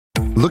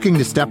Looking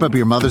to step up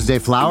your Mother's Day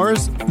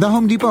flowers? The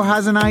Home Depot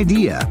has an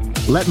idea.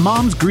 Let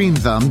Mom's Green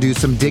Thumb do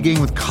some digging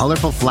with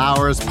colorful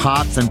flowers,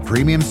 pots, and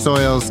premium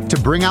soils to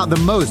bring out the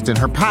most in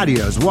her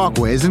patios,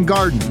 walkways, and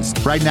gardens.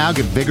 Right now,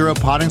 get Vigoro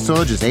potting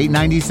soil just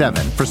 $8.97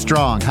 for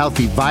strong,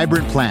 healthy,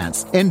 vibrant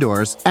plants,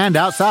 indoors and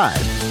outside.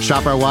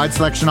 Shop our wide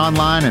selection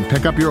online and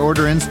pick up your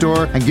order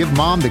in-store and give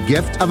Mom the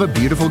gift of a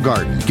beautiful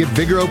garden. Get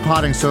Vigoro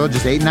potting soil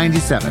just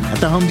 $8.97 at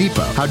the Home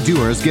Depot. How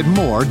doers get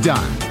more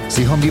done.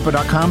 See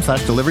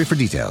homedepot.com/delivery for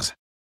details.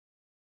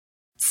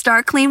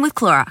 Start clean with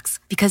Clorox,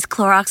 because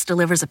Clorox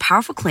delivers a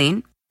powerful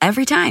clean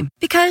every time.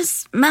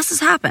 Because messes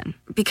happen.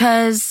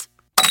 Because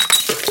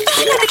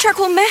I got the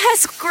charcoal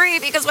mask.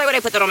 Great, because why would I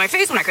put that on my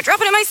face when I could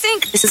drop it in my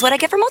sink? This is what I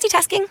get for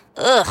multitasking.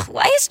 Ugh,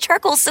 why is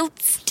charcoal so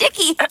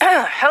sticky?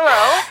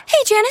 Hello?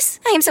 Hey, Janice.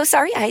 I am so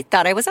sorry. I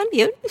thought I was on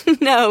mute.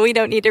 No, we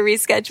don't need to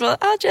reschedule.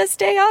 I'll just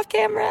stay off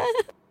camera.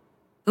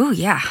 Ooh,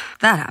 yeah,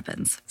 that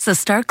happens. So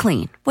start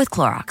clean with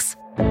Clorox.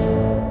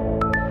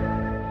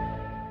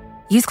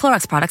 Use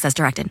Clorox products as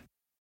directed.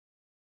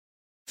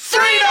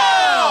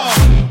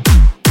 Freedom!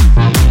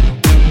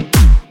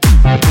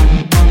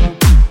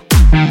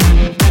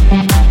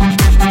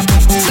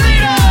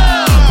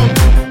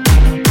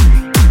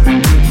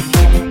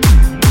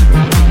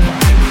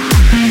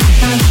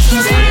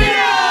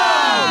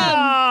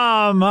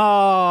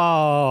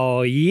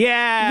 Oh,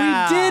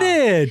 yeah. We did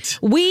it.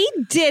 We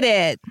did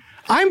it.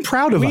 I'm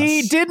proud of us.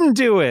 We didn't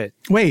do it.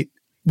 Wait,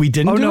 we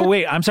didn't do it? Oh, no,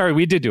 wait. I'm sorry.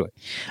 We did do it.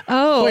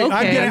 Oh, Wait,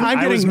 okay.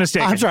 I was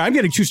mistaken. I'm sorry. I'm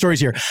getting two stories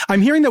here.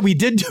 I'm hearing that we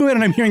did do it,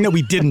 and I'm hearing that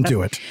we didn't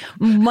do it.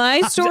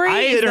 My story I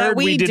is had that heard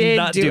we did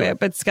not do it,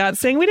 but Scott's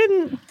saying we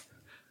didn't.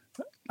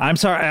 I'm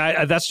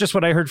sorry. That's just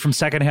what I heard from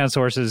secondhand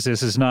sources.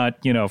 This is not,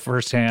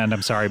 firsthand.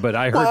 I'm sorry, but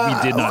I heard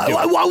we did not do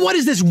it. What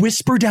is this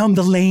whisper down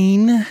the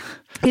lane?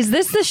 Is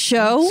this the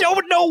show?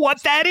 Don't know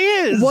what that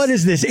is. What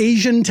is this,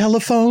 Asian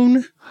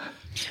telephone?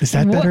 Is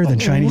that better than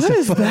Chinese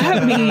telephone? What does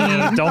that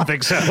mean? Don't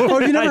think so. Oh,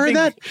 you never heard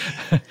that?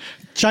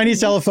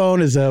 Chinese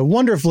telephone is a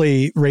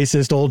wonderfully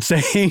racist old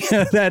saying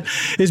that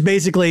is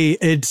basically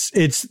it's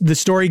the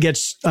story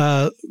gets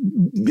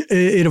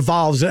it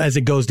evolves as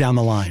it goes down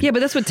the line. Yeah,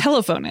 but that's what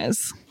telephone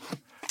is.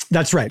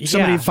 That's right.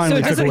 Somebody finally so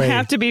it took doesn't away.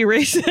 have to be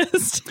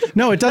racist.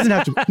 No, it doesn't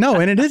have to. No,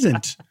 and it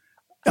isn't.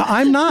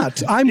 I'm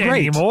not. I'm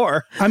great.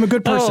 Anymore. I'm a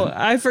good person. Oh,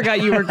 I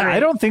forgot you were great. I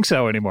don't think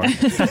so anymore. I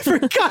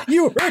forgot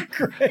you were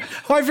great.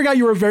 Oh, I forgot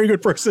you were a very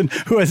good person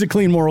who has a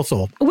clean moral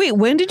soul. Wait,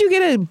 when did you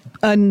get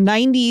a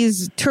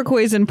 90s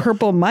turquoise and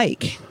purple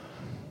mic?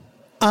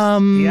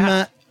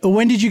 When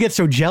did you get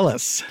so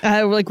jealous?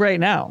 Like right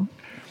now.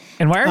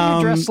 And why are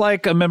you dressed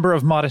like a member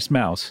of Modest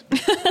Mouse?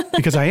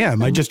 Because I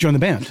am. I just joined the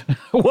band.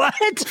 What?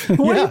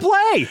 What do you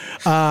play?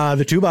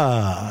 The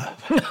tuba.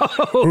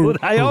 No,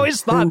 I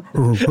always thought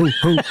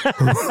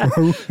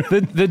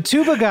the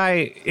tuba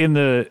guy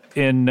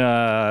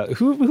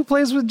who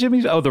plays with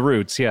Jimmy? Oh, the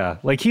Roots. Yeah,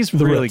 like he's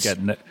really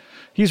getting it.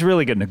 He's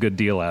really getting a good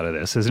deal out of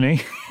this, isn't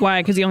he?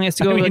 Why? Because he only has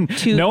to go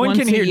to no one once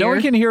can a hear. year? No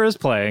one can hear us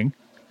playing.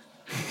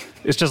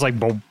 It's just like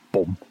boom,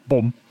 boom,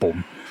 boom,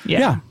 boom.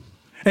 Yeah.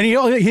 And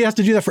he has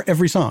to do that for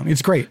every song.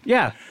 It's great.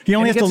 Yeah. He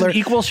only has to learn an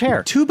equal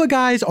share. Tuba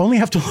guys only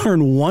have to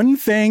learn one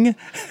thing,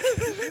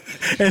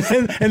 and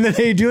then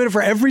they do it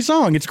for every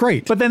song. It's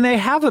great. But then they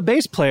have a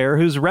bass player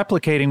who's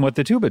replicating what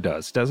the tuba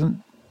does,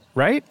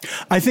 right?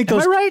 I think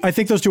Am I right? I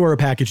think those two are a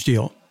package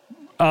deal.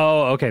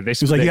 Oh, okay.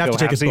 It's like you have to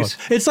take us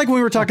both. It's like when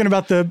we were talking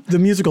about the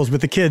musicals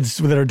with the kids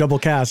that are double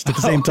cast at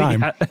the same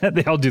time. Yeah.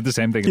 They all do the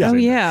same thing. Yeah.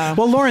 Yeah.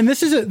 Well, Lauren,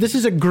 this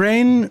is a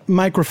grain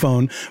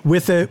microphone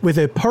with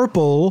a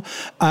purple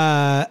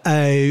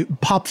a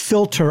pop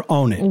filter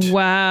on it.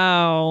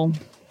 Wow.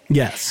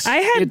 Yes. I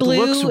had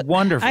blue. It looks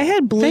wonderful. I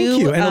had blue. Thank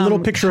you. And a little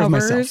picture of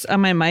covers myself on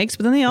my mics,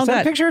 but then they all Is that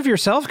got a picture of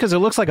yourself? Because it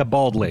looks like a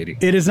bald lady.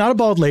 It is not a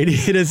bald lady.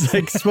 It is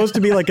like supposed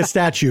to be like a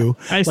statue,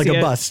 like see a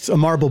it. bust, a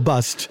marble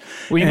bust.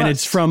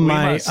 It's from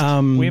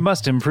we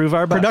must improve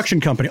our bust.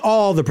 production company.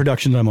 All the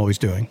productions I'm always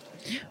doing.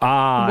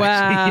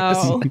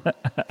 Wow.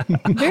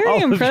 Very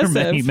all impressive. Of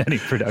your many, many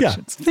Yeah.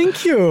 productions.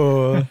 Thank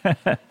you.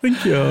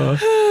 Thank you.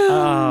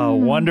 Oh,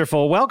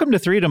 wonderful. Welcome to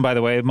Freedom, by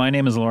the way. My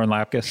name is Lauren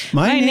Lapkus.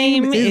 My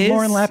name is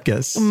Lauren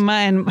Lapkus.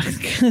 Mine.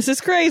 This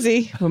is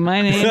crazy, but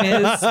my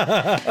name is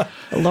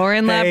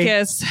Lauren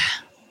Lapkus.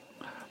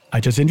 I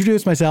just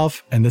introduced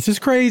myself, and this is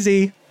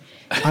crazy.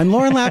 I'm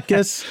Lauren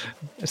Lapkus.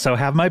 So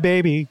have my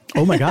baby.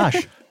 Oh my gosh.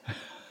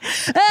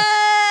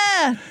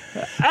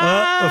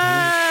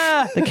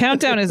 The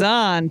countdown is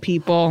on,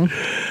 people.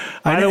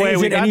 By the way, is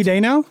we it got any day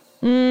now?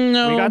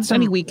 No, We got some-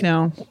 any week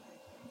now.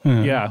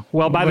 Yeah.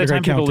 Well, by What the a time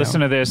great people countdown.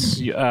 listen to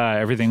this,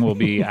 everything will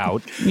be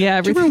out. Yeah, Do you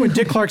everything. remember when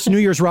Dick Clark's New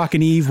Year's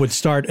Rockin' Eve would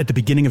start at the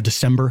begining of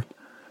December?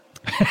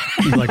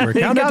 He's like, we're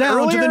counting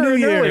down to the new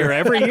year.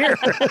 Every year.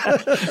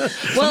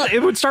 Well,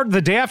 it would start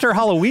the day after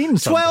Halloween.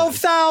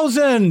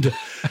 12,000!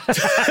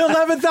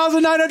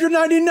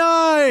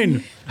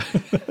 11,999!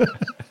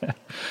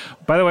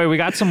 By the way, we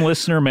got some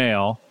listener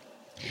mail.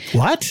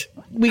 What?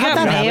 We got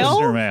How'd that mail?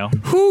 Listener mail.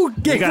 Who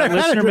gave We got their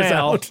listener address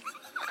mail out?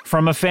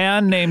 from a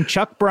fan named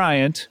Chuck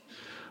Bryant,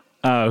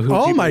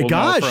 Oh my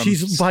gosh,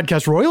 she's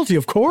podcast royalty,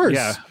 of course.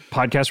 Yeah,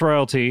 podcast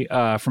royalty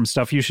from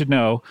Stuff You Should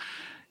Know.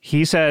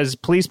 He says,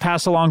 please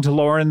pass along to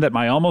Lauren that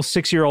my almost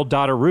 6-year-old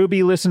daughter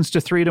Ruby listens to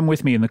Freedom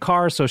with me in the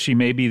car, so she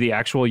may be the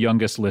actual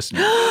youngest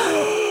listener.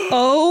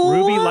 Oh,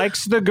 Ruby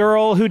likes the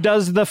girl who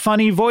does the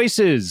funny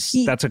voices.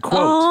 That's a quote.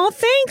 Oh,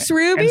 thanks,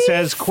 Ruby. And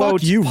says,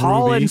 quote, you,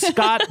 Paul Ruby. and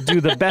Scott do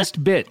the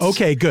best bits.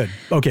 Okay, good.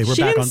 Okay, we're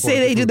She back didn't on board. say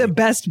they with do the Ruby.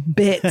 best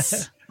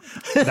bits.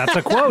 That's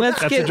a quote.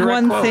 Let's That's a get direct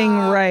one quote. thing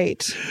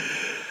right.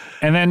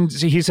 And then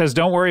he says,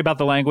 don't worry about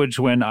the language.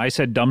 When I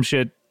said dumb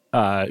shit,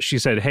 she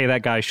said, hey,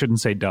 that guy shouldn't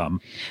say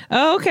dumb.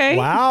 Oh, okay.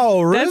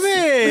 Wow, Ruby.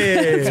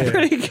 That's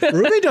pretty good.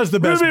 Ruby does the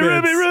best bits.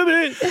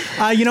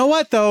 Ruby. You know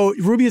what, though?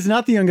 Ruby is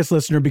not the youngest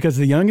listener because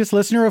the youngest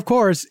listener, of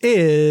course,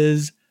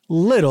 is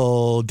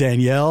little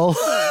Danielle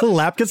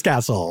Lapkus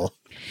Castle.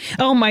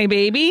 Oh, my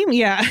baby.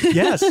 Yeah.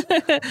 Yes.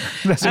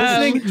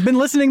 Been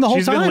listening the whole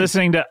She's time. been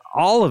listeing to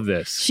all of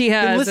this. She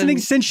has. Been listening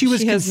and since she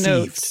was has conceived.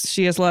 notes.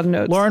 She has a lot of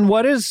notes. Lauren,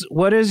 what is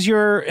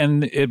your,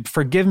 and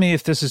forgive me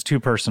if this is too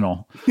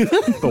personal,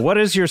 but what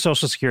is your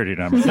social security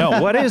number?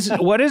 No, what is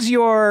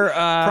your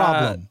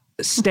Problem.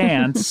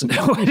 stance?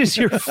 What is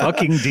your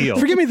fucking deal?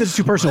 Forgive me, this is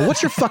too personal.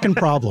 What's your fucking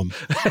problem?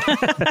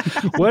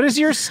 What is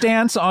your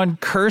stance on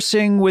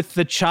cursing with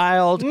the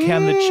child?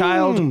 Can the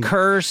child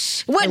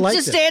curse? What's like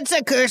the stance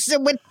of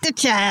cursing with the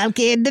child?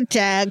 Can the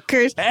child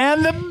curse?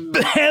 And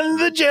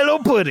the Jello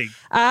pudding.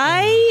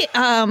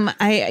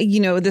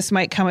 This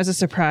might come as a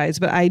surprise,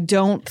 but I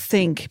don't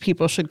think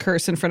people should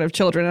curse in front of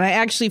children. And I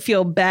actually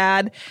feel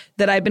bad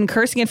that I've been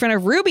cursing in front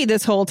of Ruby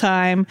this whole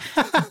time.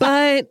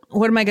 But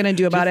what am I going to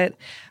do about it?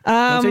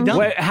 Don't say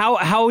dumb.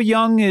 How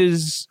young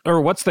is,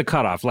 or what's the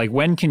cutoff? Like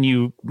when can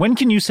you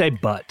say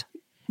but?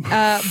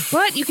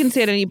 But you can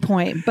say it at any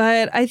point.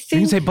 But I You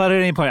think can say but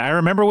at any point. I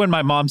remember when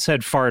my mom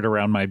said fart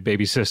around my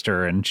baby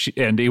sister, and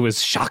it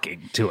was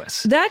shocking to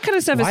us. that kind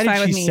of stuff Why is fine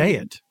did with she me. say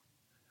it?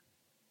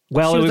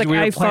 Well, She it was was, like, we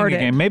were "I playing farted." a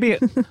game.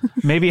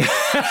 Maybe.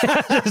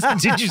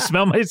 Did you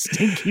smell my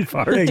stinky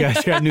fart Hey guys,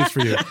 I got news for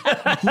you.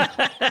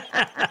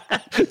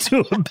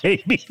 to a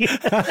baby?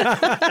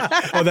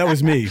 Oh, that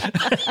was me.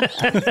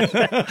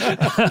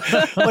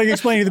 Like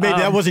explaining to the baby,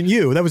 that wasn't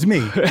you. That was me.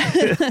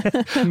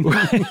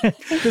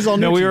 This is all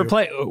new No, to we you.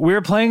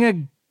 were playing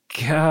a.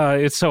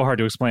 It's so hard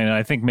to explain, and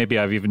I think maybe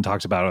I've even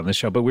talked about it on the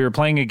show. But we were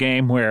playing a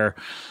game where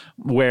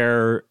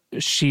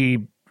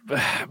she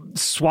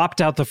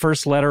swapped out the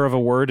first letter of a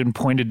word and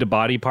pointed to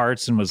body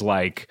parts and was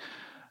like,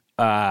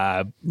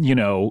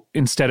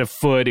 instead of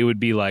foot, it would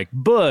be like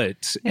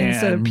butt.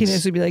 Instead of and-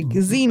 penis, would be like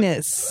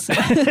Zenus.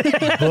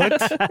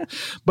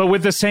 but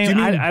with the same.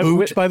 Do you mean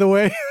boot, by the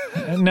way?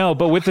 No,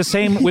 but with the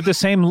same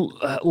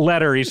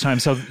letter each time.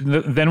 So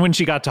then when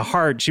she got to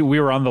heart, we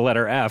were on the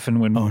letter F, and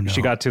when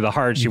she got to the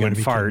heart, she You went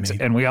gotta be fart, kidding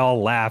me. and we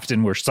all laughed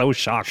and were so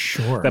shocked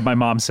that my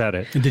mom said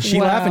it. Did she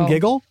laugh and Wow.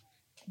 giggle?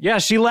 Yeah,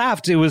 she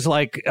laughed. It was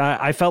like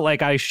I felt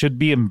like I should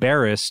be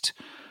embarrassed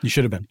You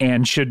should have been.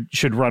 and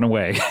should run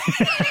away.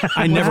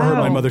 I never heard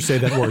my Wow. mother say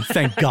that word.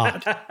 Thank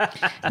God.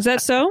 Is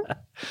that so?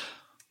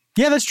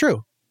 Yeah, that's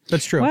true.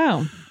 That's true.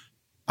 Wow.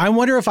 I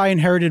wonder if I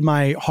inherited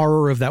my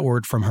horror of that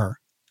word from her.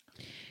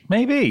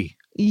 Maybe.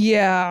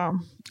 Yeah.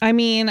 I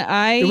mean,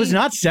 It was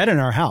not said in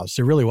our house.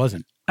 It really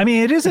wasn't. I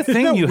mean, it is a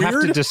thing that you have to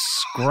weird?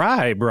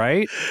 describe,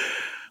 right?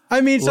 I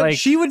mean, so Like-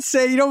 she would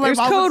say, my There's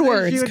mom would code say-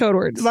 words, she would- code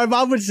words. My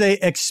mom would say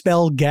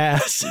expel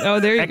gas.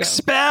 Oh, there you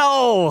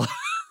Expel.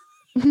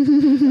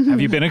 Have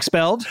you been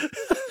expelled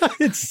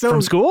It's so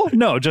from school?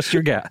 No, just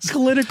your gas.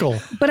 clinical. go.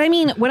 But I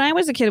mean, when I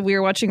was a kid, we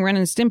were watching Ren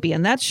and Stimpy,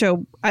 and that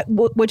show, I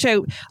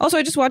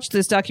just watched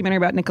this documentary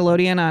about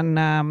Nickelodeon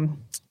on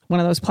one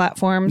of those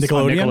platforms.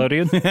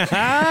 Nickelodeon?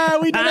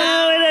 Nickelodeon. We did it.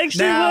 it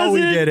actually Now we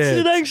wasn't. did it.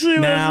 It actually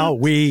Now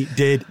we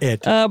did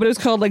it. But it was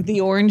called like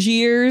The Orange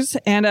Years,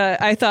 and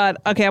I thought,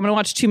 okay, I'm gonna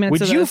watch 2 minutes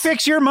Would of you this.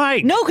 fix your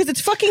mic? No, because it's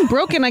fucking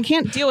broken. I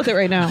can't deal with it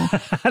right now.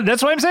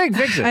 That's what I'm saying.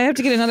 Fix it. I have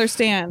to get another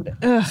stand.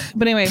 Ugh.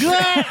 But anyway, over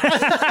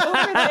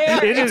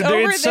there. It is. It's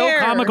over It's so there.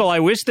 comical. I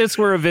wish this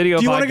were a video.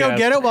 Do you want to go podcast.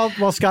 get it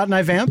while Scott and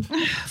I vamp?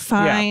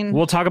 Fine. Yeah,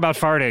 we'll talk about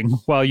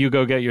farting while you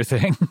go get your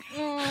thing.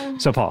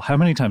 So, Paul, how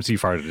many times do you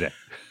fart a day?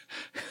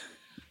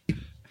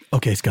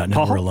 Okay, Scott, now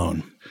Paul? we're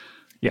alone.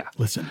 Yeah,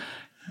 Listen,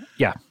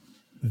 yeah.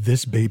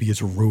 this baby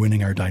is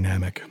ruining our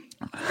dynamic.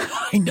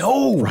 I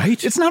know,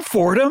 right? It's not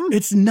fordom.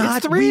 It's not.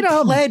 It's We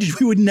threedom. pledged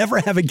we would never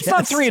have a guest.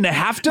 It's not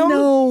 3.5dom.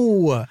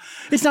 No,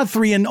 it's not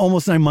 3 and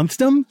almost 9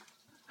 monthsdom.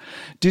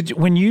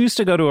 When you used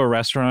to go to a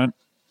restaurant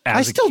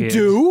as I still a kid,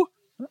 do.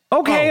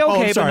 Okay, Oh,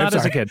 okay, I'm sorry, but not I'm as a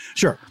sorry. kid.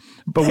 Sure.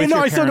 But with no,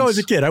 your I still go parents.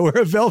 as a kid. I wear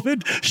a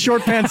velvet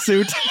short pants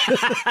suit,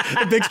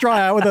 a big straw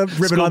hat with a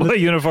ribbon on Schoolboy the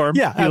uniform.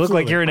 Yeah, you look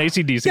like absolutely. you're in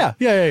AC/DC.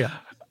 Yeah.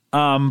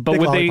 But Big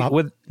would they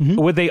lollipop. Mm-hmm.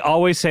 would they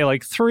always say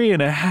like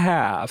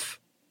 3.5?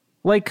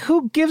 Like,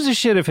 who gives a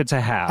shit if it's a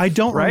half? I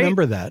don't right?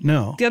 remember that.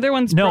 No, The other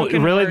one's No,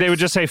 broken really, words. they would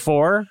just say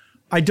 4.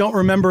 I don't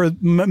remember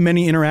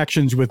many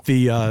interactions with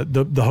the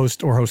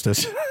host or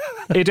hostess.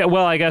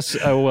 Well, I guess.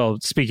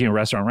 Speaking of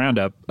restaurant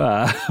roundup,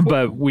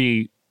 but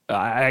we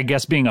I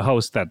guess being a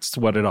host, that's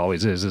what it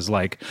always is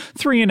like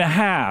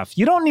 3.5.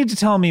 You don't need to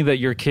tell me that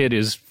your kid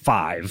is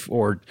 5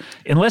 or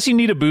unless you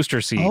need a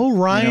booster seat. Oh,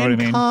 Ryan, you know what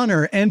I mean?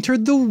 Connor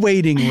entered the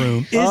waiting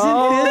room. Isn't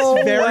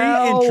this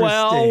very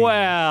interesting?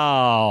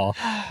 Well.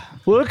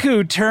 Look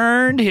who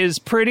turned his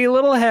pretty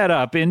little head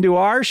up into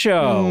our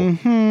show.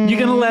 Mm-hmm. You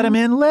gonna let him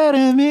in? Let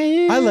him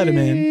in. I let him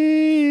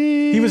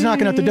in. He was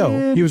knocking at the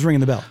door. He was ringing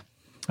the bell.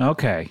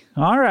 Okay.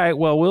 All right.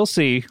 Well, we'll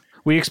see.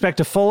 We expect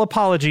a full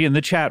apology in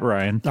the chat,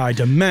 Ryan. I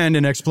demand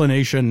an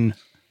explanation.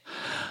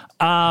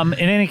 In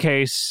any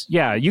case,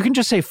 yeah, you can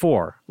just say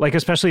 4, like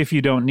especially if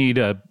you don't need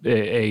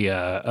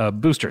a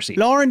booster seat.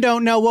 Lauren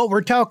don't know what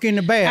we're talking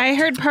about. I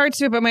heard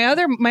parts of it, but my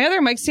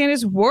other mic stand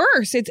is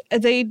worse. It's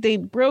they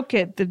broke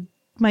it. The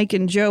Mike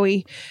and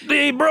Joey.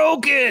 They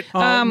broke it.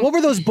 What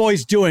were those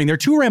boys doing? They're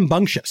too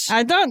rambunctious.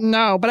 I don't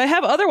know, but I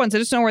have other ones. I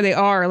just know where they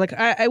are. Like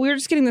we were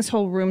just getting this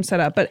whole room set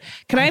up. But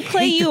can I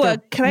play you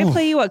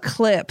a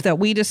clip that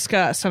we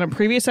discussed on a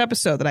previous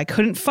episode that I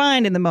couldn't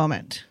find in the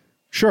moment?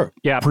 Sure.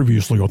 Yeah.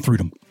 Previously on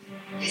Freedom.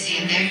 Is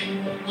he in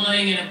there?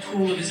 Lying in a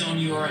pool of his own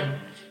urine.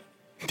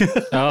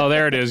 Oh,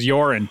 there it is.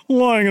 Urine.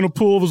 Lying in a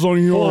pool of his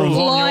own urine.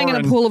 Lying in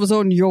a pool of his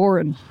own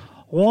urine.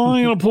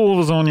 Lying in a pool of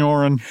his own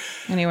urine.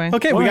 Anyway.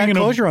 Okay, we got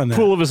closure on that.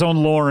 Pool of his own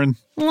Lauren.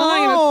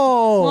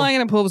 Lying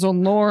in a pool of his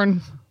own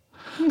Lauren.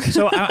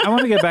 So I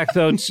want to get back,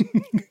 though.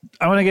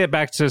 I want to get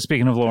back to,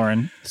 speaking of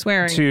Lauren.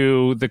 Swearing.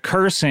 To the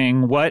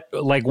cursing.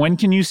 When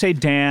can you say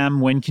damn?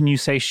 When can you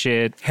say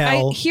shit?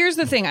 Hell. Here's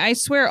the thing. I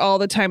swear all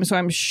the time, so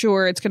I'm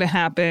sure it's going to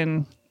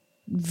happen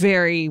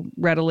very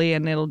readily,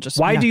 and it'll just...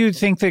 Why do you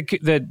think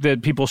that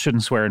people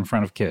shouldn't swear in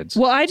front of kids?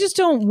 Well, I just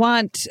don't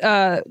want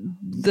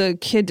the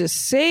kid to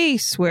say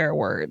swear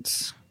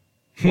words.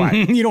 Why?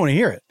 You don't want to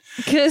hear it.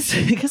 Because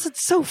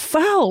it's so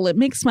foul. It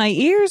makes my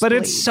ears But bleed.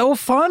 it's so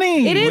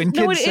funny. It is. When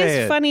No, it kids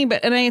say is funny,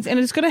 but and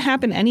it's going to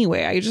happen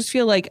anyway. I just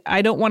feel like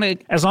I don't want to.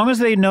 As long as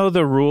they know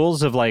the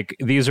rules of like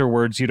these are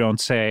words you don't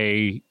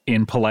say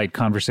in polite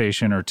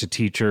conversation or to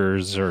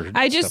teachers or.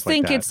 I just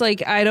think it's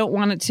like I don't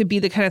want it to be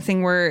the kind of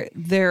thing where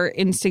their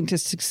instinct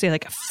is to say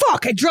like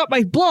 "fuck, I dropped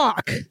my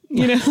block."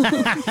 You know.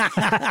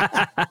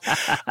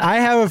 I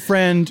have a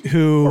friend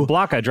who Or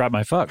block, I dropped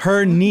my fuck.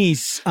 her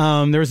niece.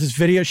 There was this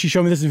video. She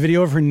showed me this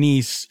video of her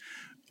niece.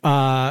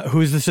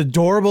 Who's this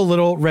adorable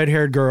little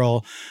red-haired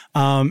girl,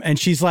 and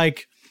she's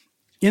like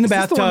in the Is this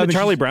bathtub. the one that and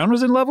Charlie Brown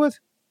was in love with?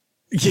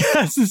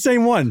 Yes, the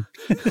same one.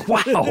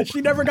 Wow.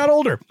 She never got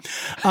older.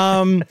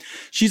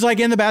 She's like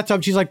in the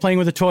bathtub. She's like playing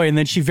with a toy, and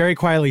then she very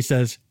quietly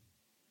says,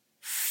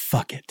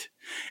 "Fuck it."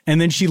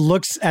 And then she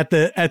looks at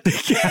the at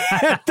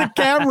the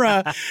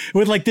camera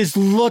with like this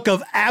look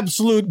of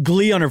absolute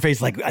glee on her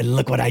face, like,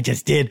 "Look what I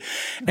just did."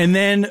 And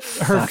then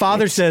her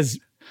father says,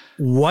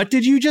 "What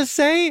did you just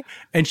say?"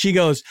 And she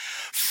goes,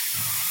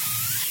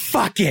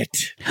 "Fuck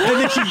it."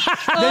 And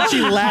then she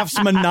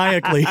laughs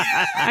maniacally.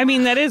 I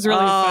mean, that is really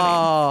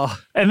funny.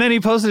 And then he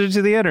posted it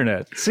to the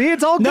internet. See,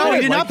 it's all good. No,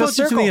 he did like not the post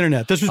it to circle. the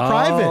internet. This was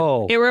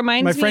private. It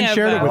reminds My me friend of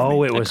shared it with me.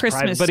 Oh, it a was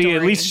Christmas private, but he at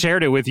story. least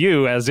shared it with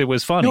you as it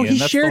was funny. No, and he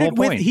that's shared the it whole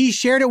with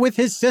point.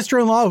 his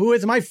sister-in-law, who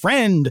is my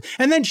friend,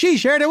 and then she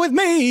shared it with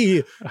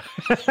me.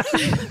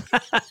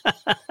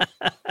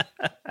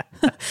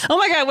 Oh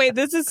my God! Wait,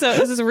 this is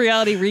a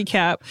reality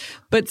recap.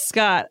 But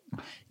Scott,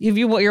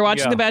 you're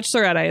watching Yeah. The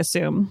Bachelorette, I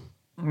assume.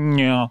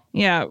 Yeah.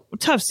 Yeah,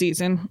 tough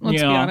season.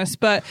 Let's be Yeah. honest,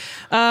 but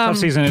Tough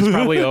season is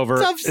probably over.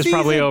 Tough It's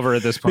probably season. over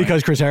at this point.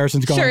 Because Chris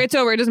Harrison's gone. sure, it's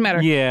over. It doesn't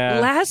matter. Yeah.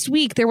 Last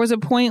week there was a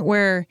point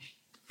where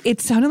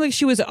it sounded like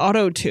she was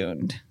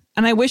auto-tuned,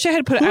 and I wish I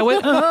had put. I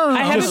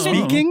haven't Just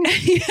been speaking?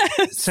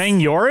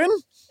 saying urine?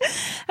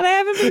 and I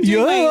haven't been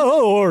doing my.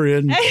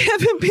 Yorin. I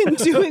haven't been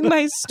doing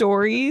my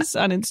stories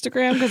on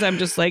Instagram because I'm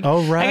just like,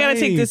 Oh, I gotta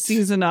take this right.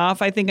 season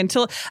off. I think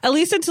until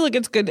it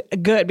gets good,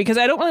 because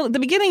I don't want.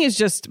 The beginning is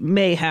just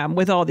mayhem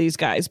with all these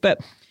guys, but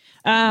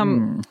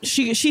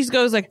she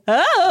goes like,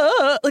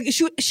 oh, like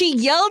she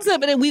yelled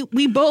something, and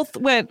we both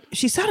went.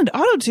 She sounded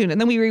auto-tuned, and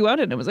then we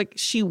rewound it, and it was like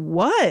she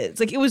was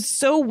like it was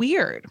so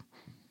weird.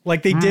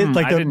 Like they did,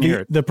 like I didn't hear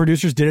it. the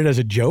producers did it as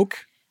a joke.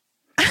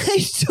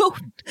 I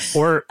don't.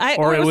 Or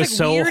Or it was like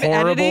so weird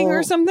editing horrible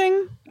or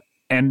something.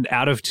 and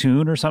out of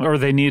tune or something, or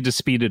they needed to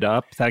speed it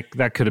up. That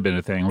could have been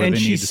a thing. Where And they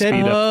she needed to said-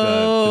 speed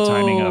up the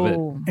timing of it.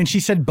 And she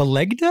said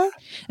Belegda?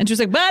 And she was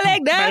like, "But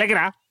like that, not like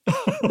that,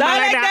 not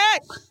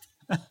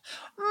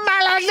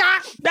like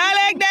that, not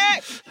like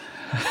that,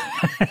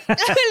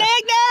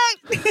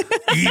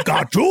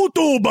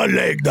 Ikachutu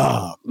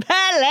Belegda.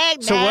 not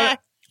like So that."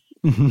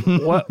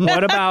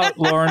 what about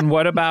Lauren?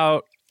 What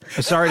about?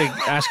 Sorry to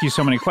ask you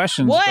so many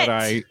questions, What?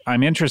 but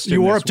I'm interested.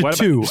 You in were this. up to What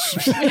two.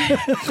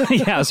 about-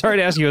 yeah, sorry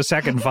to ask you a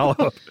second follow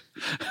up.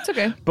 It's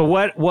okay. But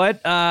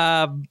what?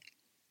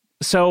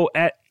 So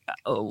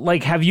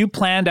have you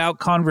planned out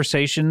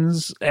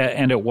conversations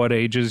and at what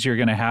ages you're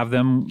going to have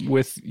them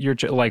with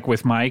like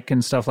with Mike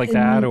and stuff like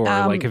that? Or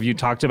like, have you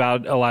talked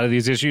about a lot of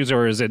these issues,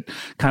 or is it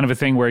kind of a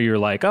thing where you're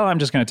like, oh, I'm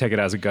just going to take it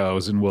as it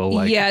goes and we'll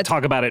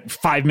talk about it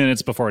 5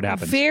 minutes before it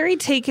happens? Very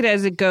take it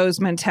as it goes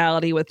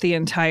mentality with the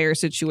entire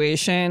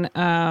situation.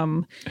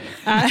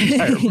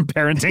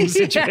 Parenting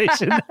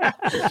situation.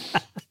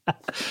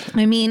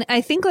 I mean,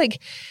 I think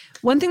like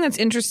one thing that's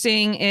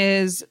interesting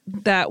is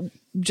that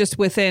just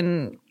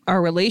within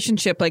our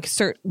relationship, like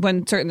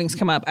when certain things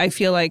come up, I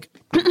feel like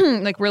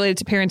like related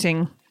to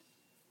parenting,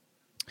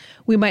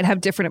 we might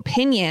have different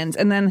opinions,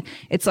 and then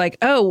it's like,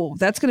 oh,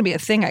 that's going to be a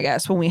thing, I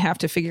guess, when we have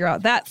to figure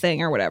out that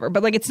thing or whatever.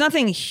 But like, it's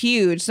nothing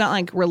huge. It's not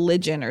like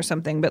religion or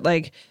something, but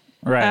like,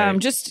 right.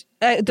 Just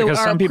because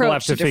some people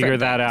have to figure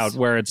that things out,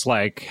 where it's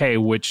like, hey,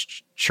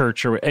 which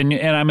church and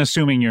I'm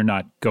assuming you're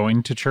not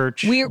going to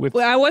church.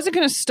 I wasn't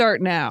going to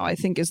start now, I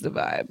think is the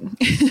vibe.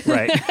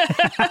 Right.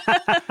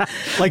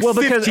 Like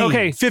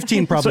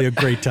 15 probably a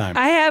great time.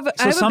 I have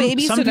a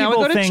baby, so now I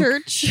go to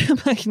church. I'm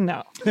like,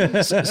 no.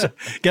 Guess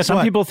some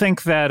what? people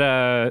think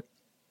that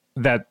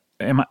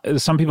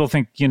some people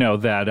think,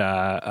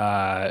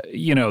 that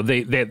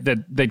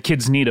that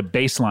kids need a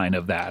baseline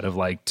of that, of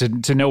like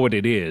to know what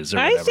it is. Or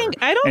whatever.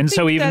 And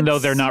so even though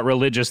they're not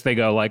religious, they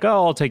go like,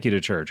 oh, I'll take you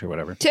to church or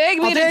whatever. Take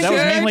me to church. That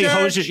was mainly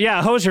Hosier.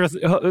 Yeah, Hosier.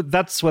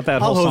 That's what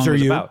that whole song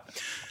was about.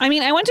 I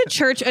mean, I went to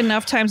church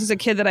enough times as a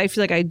kid that I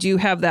feel like I do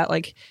have that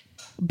like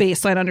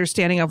baseline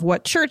understanding of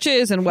what church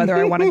is and whether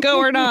I want to go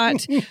or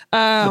not. The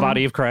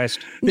body of Christ.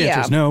 The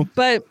answer is no.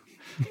 But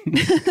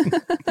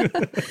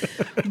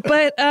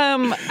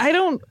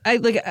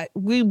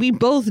we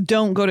both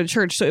don't go to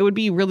church, so it would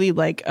be really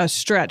like a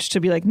stretch to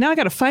be like, now I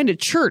got to find a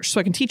church so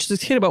I can teach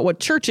this kid about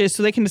what church is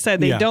so they can decide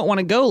they don't want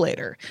to go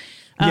later.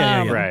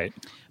 Right.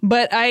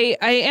 But I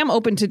am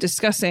open to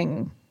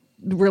discussing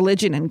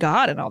religion and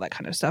God and all that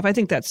kind of stuff. I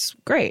think that's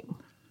great.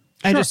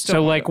 Sure. I just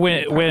so like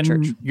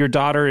when your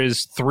daughter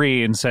is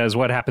 3 and says,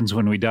 what happens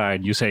when we die?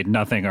 And you say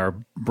nothing, our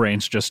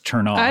brains just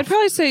turn off. I'd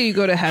probably say you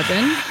go to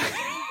heaven.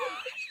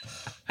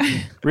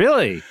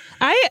 Really?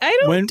 I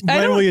don't.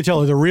 When will you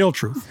tell her the real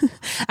truth?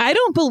 I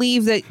don't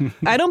believe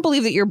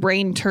that your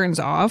brain turns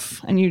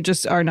off and you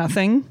just are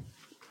nothing.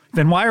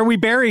 Then why are we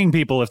burying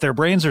people if their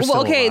brains are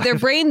still alive? Their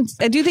brains.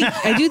 I do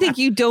think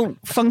you don't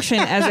function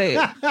as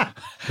a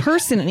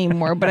person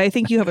anymore, but I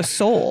think you have a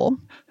soul.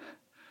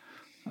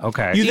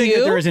 Okay. You think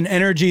that there is an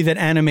energy that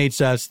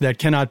animates us that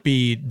cannot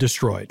be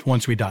destroyed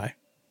once we die?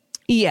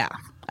 Yeah.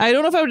 I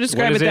don't know if I would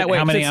describe it that way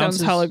because it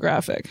sounds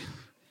holographic.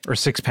 Or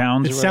 6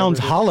 pounds. It sounds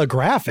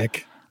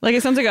holographic. Like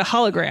it sounds like a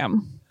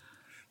hologram.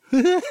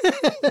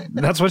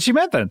 That's what she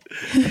meant then.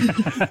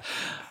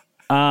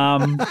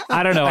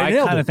 I don't know. I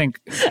kind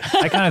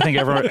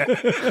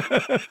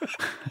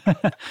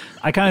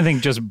of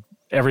think just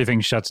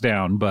everything shuts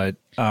down, but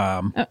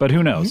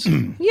who knows?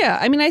 Yeah.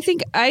 I mean, I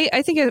think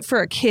for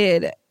a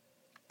kid,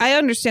 I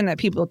understand that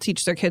people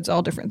teach their kids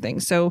all different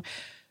things. So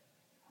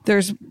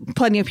there's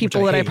plenty of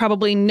people that I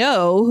probably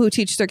know who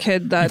teach their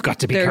kid that you've got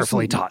to be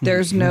carefully taught.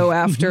 There's no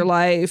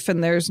afterlife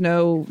and there's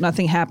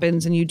nothing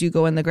happens and you do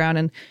go in the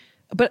ground.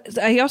 But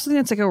I also think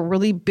it's like a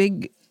really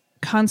big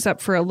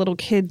concept for a little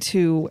kid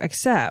to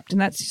accept. And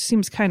that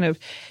seems kind of,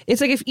 it's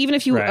like even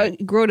if you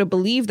grow to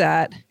believe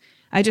that,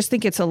 I just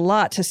think it's a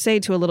lot to say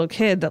to a little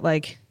kid that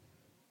like,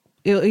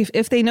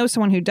 if they know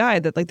someone who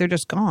died, that like they're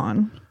just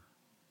gone.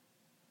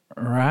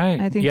 Right.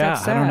 I think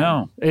that's sad. I don't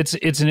know.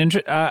 It's an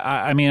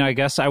I mean, I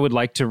guess I would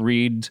like to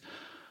read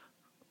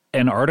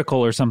an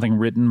article or something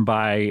written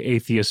by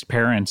atheist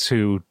parents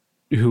who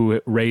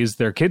raised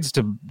their kids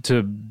to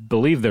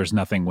believe there's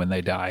nothing when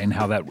they die and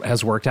how that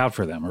has worked out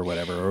for them or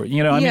whatever. Or,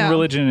 I mean,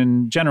 religion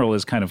in general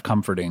is kind of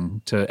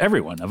comforting to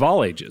everyone of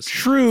all ages.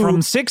 True.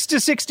 From 6 to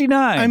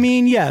 69. I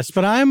mean, yes,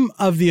 but I'm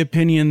of the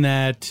opinion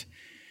that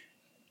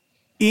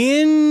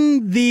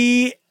in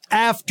the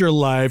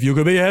afterlife, you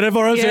could be headed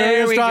for a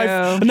serious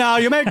life. Now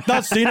you make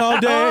the scene all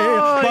day,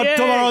 but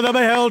tomorrow there'll be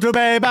hell to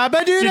pay.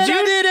 Did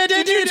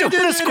you join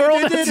the squirrel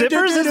that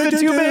zippers as the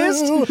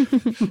tubist?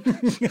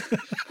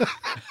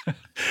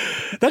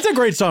 That's a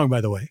great song, by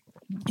the way.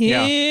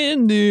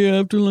 In the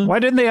afterlife. Why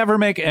didn't they ever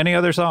make any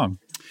other song?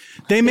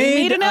 They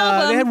made an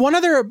album. They had one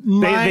other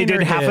minor They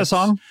did half a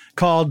song?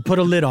 called Put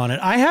a Lid on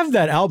It. I have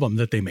that album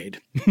that they made.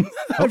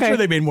 I'm sure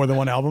they made more than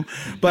one album,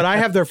 but I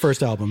have their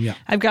first album,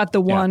 I've got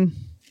the one.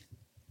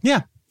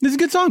 Yeah, this is a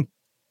good song.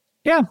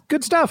 Yeah,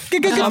 good stuff.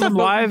 Good stuff.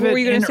 Live were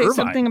you going to say Irvine.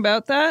 something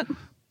about that?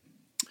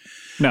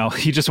 No,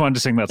 he just wanted to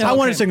sing that song. I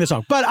wanted to sing the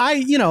song. But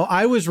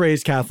I was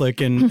raised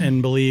Catholic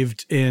and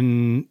believed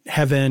in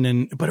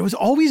heaven, but it was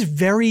always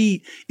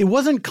it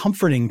wasn't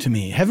comforting to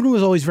me. Heaven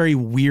was always very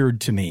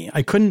weird to me.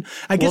 I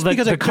guess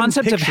because the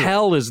concept of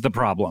hell is the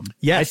problem.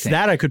 Yes,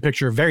 that I could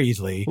picture very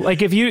easily.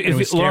 Like if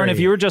Lauren, if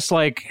you were just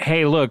like,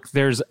 hey, look,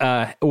 there's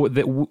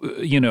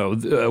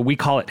we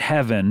call it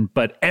heaven,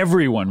 but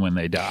everyone when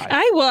they die.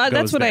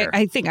 That's what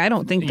I think. I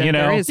don't think that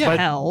there is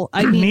hell.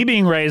 I mean, me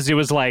being raised, it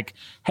was like,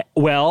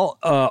 well,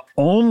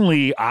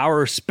 only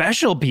our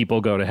special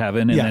people go to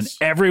heaven, and then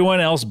everyone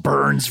else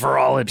burns for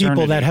all eternity.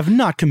 People that have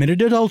not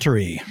committed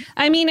adultery.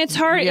 I mean, it's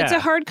hard. Yeah. It's a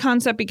hard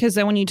concept because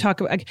then when you talk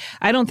about,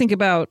 I don't think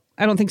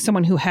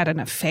someone who had an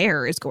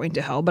affair is going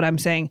to hell, but I'm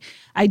saying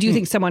I do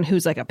think someone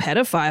who's like a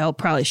pedophile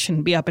probably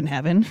shouldn't be up in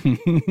heaven.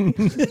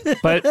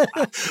 But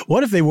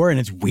what if they were and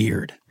it's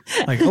weird?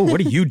 Like, oh, what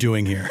are you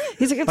doing here?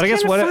 He's like, it's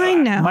kind of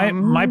fine now.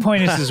 My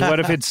point is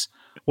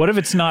what if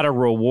it's not a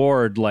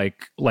reward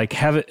like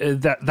heaven?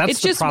 That's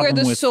it's the just problem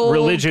where the with soul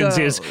religions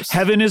goes. is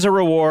heaven is a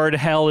reward,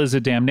 hell is a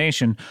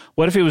damnation.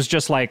 What if it was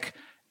just like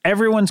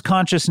everyone's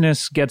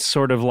consciousness gets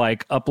sort of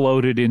like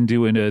uploaded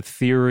into an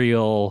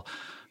ethereal,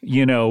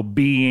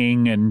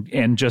 being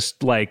and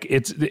just like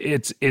it's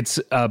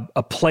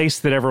a place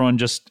that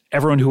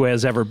everyone who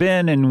has ever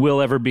been and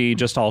will ever be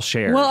just all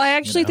shares. Well, I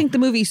actually think the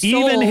movie Soul.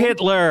 Even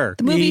Hitler.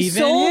 The movie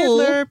Soul.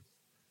 Hitler.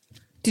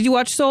 Did you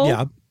watch Soul?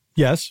 Yeah.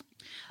 Yes.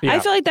 Yeah. I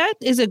feel like that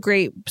is a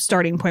great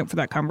starting point for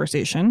that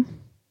conversation.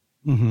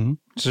 Mm-hmm.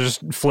 So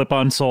just flip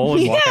on Soul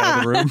and walk out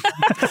of the room.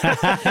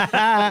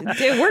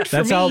 It worked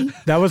for me.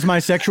 That was my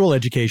sexual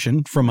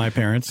education from my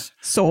parents.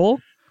 Soul.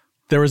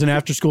 There was an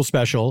after-school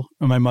special,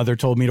 and my mother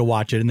told me to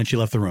watch it, and then she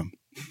left the room.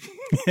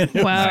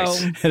 Wow.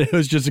 And it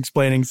was just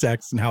explaining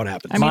sex and how it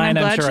happens. I mean, I'm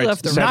glad she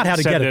left the room. Not how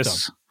to get it,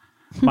 this.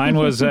 Mine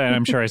was, and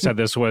I'm sure I said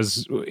this,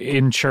 was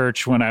in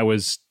church when I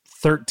was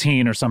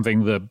 13 or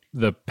something.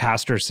 The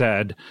pastor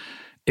said,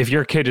 if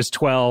your kid is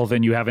 12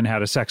 and you haven't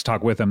had a sex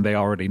talk with them, they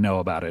already know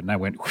about it. And I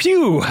went,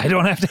 phew, I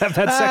don't have to have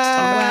that sex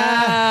talk.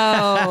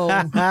 Wow.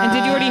 And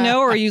did you already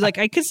know, or are you like,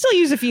 I could still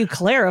use a few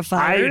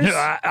clarifiers?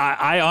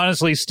 I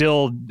honestly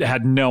still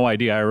had no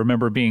idea. I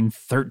remember being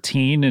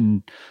 13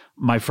 and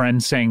my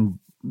friend saying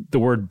the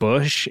word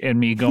bush and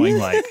me going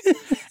like,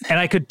 and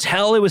I could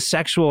tell it was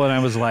sexual. And I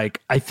was like,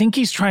 I think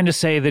he's trying to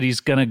say that he's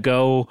going to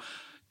go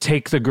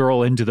take the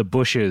girl into the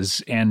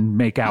bushes and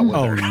make out with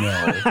her. Oh,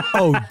 no.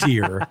 Oh,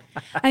 dear.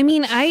 I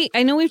mean, I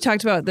know we've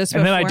talked about this before.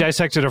 And then I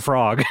dissected a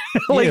frog.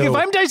 Like, if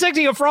I'm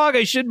dissecting a frog,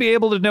 I should be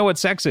able to know what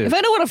sex is. If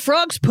I know what a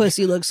frog's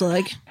pussy looks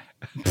like.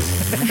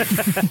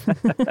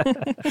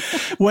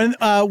 When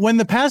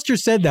the pastor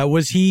said that,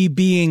 was he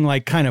being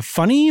like kind of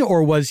funny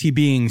or was he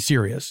being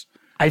serious?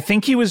 I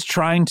think he was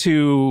trying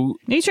to...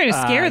 He's trying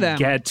to scare them.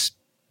 Get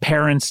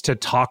parents to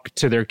talk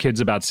to their kids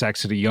about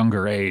sex at a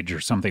younger age or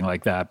something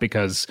like that,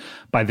 because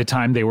by the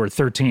time they were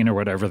 13 or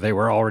whatever, they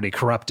were already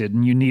corrupted,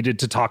 and you needed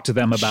to talk to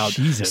them about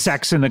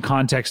sex in the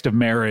context of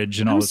marriage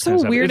and all this kind of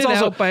stuff. I'm so weirded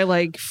also, out by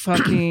like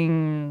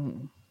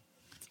fucking...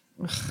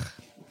 Ugh,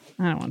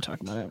 I don't want to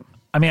talk about it.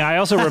 I mean, I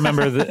also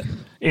remember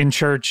in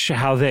church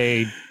how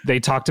they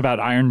talked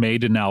about Iron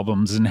Maiden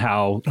albums and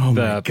how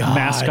the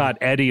mascot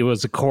Eddie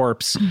was a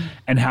corpse,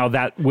 and how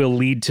that will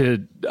lead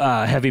to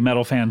heavy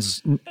metal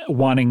fans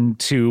wanting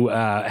to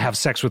have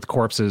sex with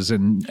corpses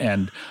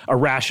and a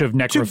rash of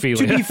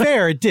necrophilia. To be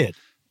fair, it did.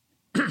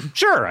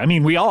 Sure. I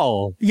mean, we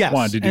all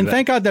wanted to do and that.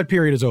 thank God that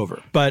period is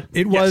over. But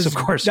it was, of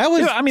course. That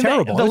was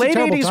terrible. The late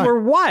 80s were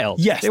wild.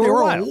 Yes, they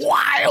were wild.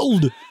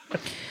 Wild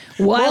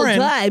Lauren,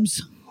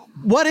 vibes.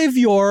 What if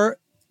your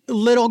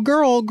little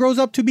girl grows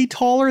up to be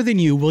taller than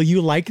you? Will you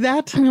like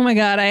that? Oh my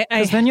God.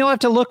 Because then you'll have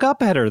to look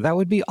up at her. That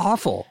would be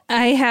awful.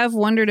 I have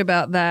wondered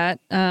about that.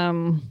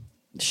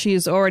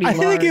 She's already large. I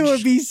think it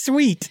would be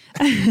sweet.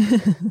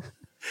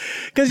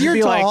 Because you're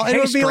tall. Like, hey,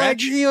 it would be like,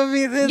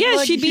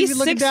 she'd be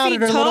 6 feet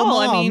tall.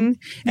 I mean,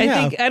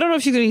 I don't know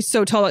if she's going to be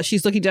so tall that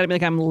she's looking down at me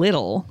like I'm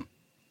little.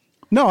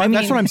 No,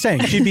 that's what I'm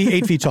saying. She'd be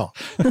 8 feet tall.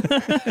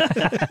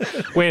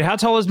 Wait, how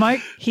tall is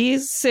Mike?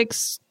 He's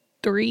 6'3",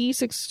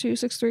 6'2",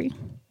 6'3".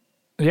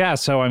 Yeah,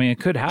 so I mean, it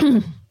could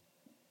happen.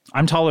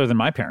 I'm taller than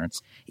my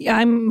parents. Yeah,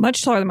 I'm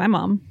much taller than my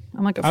mom.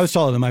 I'm like I was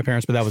taller than my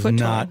parents, but that was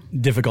not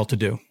difficult to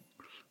do.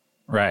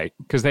 Right,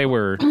 because they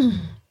were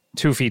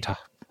 2 feet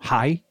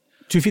high.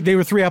 2 feet. They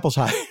were 3 apples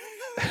high.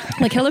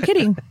 Like Hello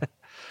Kitty.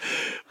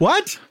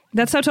 What?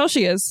 That's how tall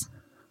she is.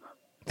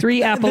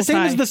 3 apples high.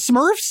 The same as the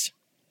Smurfs?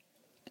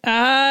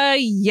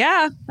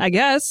 Yeah, I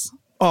guess.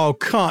 Oh,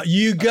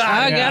 you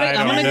got it. I got it.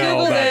 I'm going to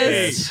Google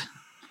this.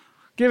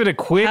 Give it a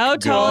quick How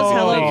tall is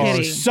Hello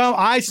Kitty? So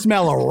I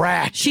smell a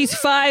rat. She's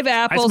 5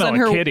 apples I smell and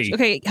her kitty.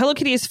 Okay, Hello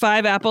Kitty is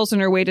 5 apples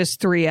and her weight is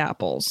 3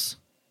 apples.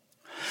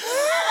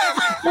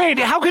 Wait,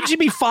 how could she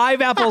be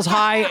 5 apples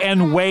high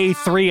and weigh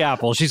 3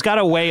 apples? She's got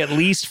to weigh at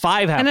least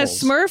 5 apples. And a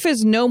Smurf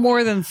is no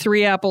more than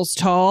 3 apples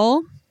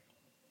tall.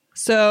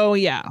 So,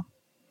 yeah.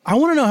 I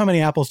want to know how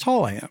many apples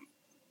tall I am.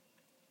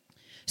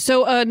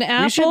 So an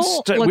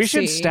apple. We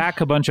should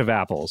stack a bunch of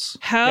apples.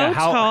 How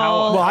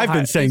tall? Well, I've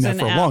been saying that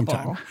for a long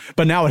time,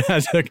 but now it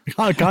has a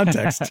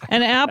context.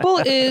 An apple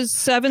is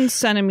 7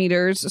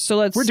 centimeters. So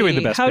let's see. We're doing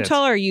the best. How bits.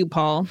 tall are you,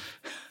 Paul?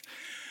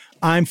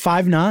 I'm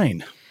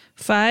 5'9".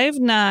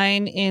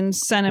 5'9" in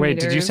centimeters. Wait,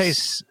 did you say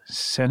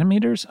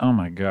centimeters? Oh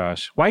my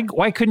gosh!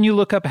 Why couldn't you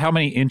look up how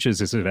many inches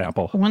is an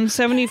apple?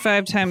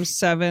 175 times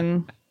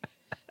 7.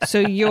 So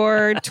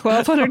you're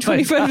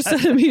 1,225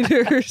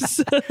 centimeters.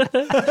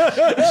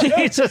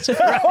 Jesus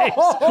Christ!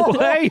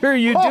 Why are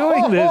you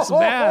doing this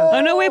math?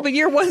 Oh no, wait, but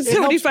you're 175.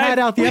 It helps pad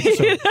out the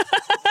episode.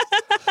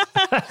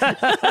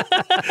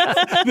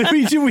 We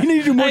need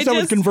to do more stuff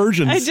with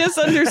conversions. I just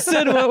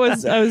understood I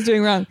was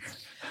doing wrong.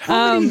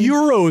 How many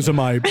euros am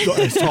I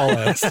as tall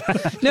as?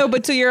 No,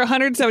 but so you're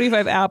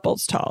 175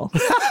 apples tall.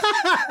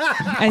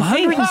 I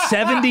think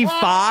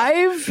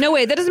 175? No,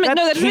 wait, that doesn't make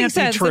That make can't be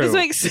sense. true. That doesn't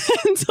make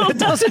sense. It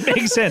doesn't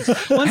make sense.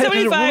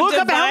 175 Look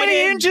up how many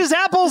divided- inches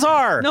apples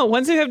are. No,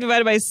 175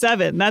 divided by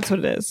 7. That's what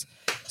it is.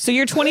 So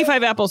you're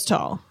 25 apples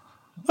tall.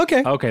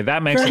 Okay. Okay,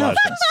 that makes a lot of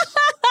sense.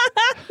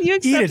 You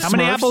accept Eat it, How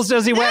many Smurfs. apples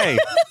does he weigh?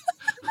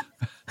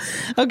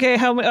 Okay, I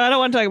don't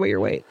want to talk about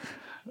your weight.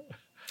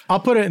 I'll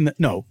put it in the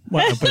I'll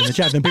put it in the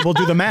chat. Then people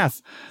do the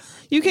math.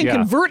 You can Yeah.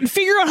 convert and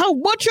figure out how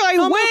much I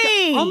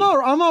weigh.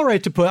 I'm all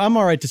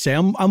right to say.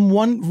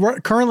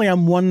 Currently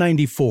I'm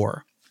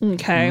 194.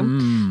 Okay.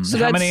 So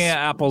How that's many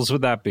apples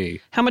would that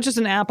be? how much does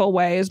an apple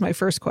weigh is my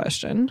first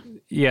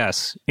question.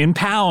 Yes, in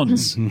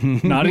pounds,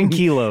 not in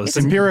kilos.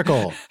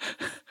 Empirical.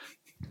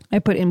 I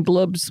put in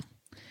blubs.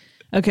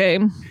 Okay.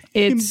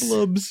 It's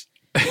Blubs.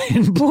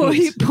 boy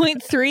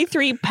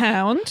 0.33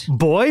 pound.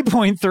 Boy,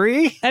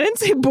 0.3? I didn't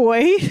say boy.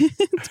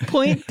 It's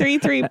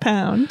 0.33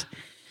 pound.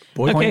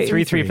 Boy, Okay.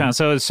 0.33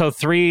 pounds. So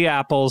 3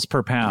 apples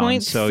per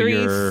pound. So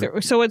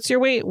So what's your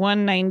weight?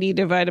 190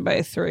 divided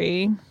by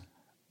 3.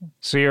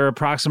 you're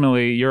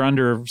approximately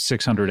under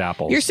 600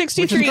 apples. You're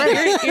 63.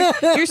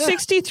 You're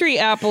 63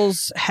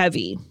 apples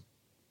heavy.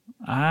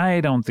 I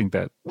don't think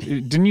that.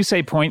 Didn't you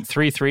say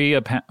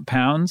 0.33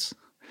 pounds?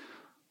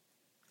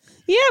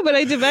 Yeah, but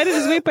I divided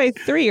his weight by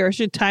 3, or I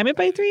should time it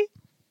by 3.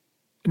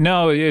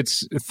 No,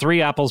 it's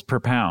 3 apples per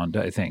pound,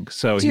 I think.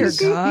 So Dear he's.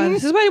 God,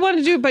 this is why I want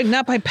to do it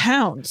not by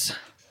pounds.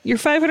 You're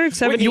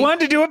 570. Wait, you wanted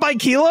to do it by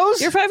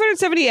kilos? You're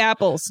 570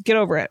 apples. Get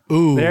over it.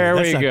 Ooh, There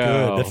that's we not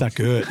go. Good. That's not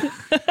good.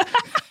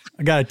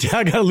 I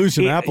gotta lose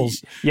some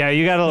apples. Yeah,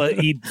 you got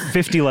to eat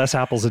 50 less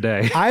apples a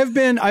day. I've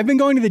been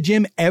going to the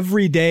gym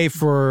every day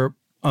for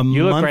a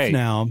You look month great.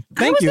 now. I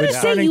Thank was you. going It's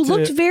to say starting you to-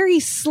 looked very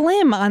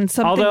slim on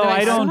something. Although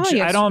that I don't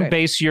yesterday.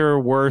 base your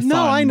worth No,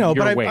 on I know,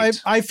 your but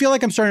weight. I feel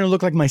like I'm starting to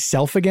look like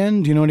myself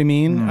again. Do you know what I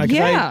mean? 'Cause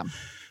Yeah.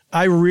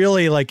 I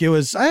really like it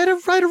was. I had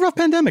a rough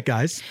pandemic,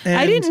 guys. And,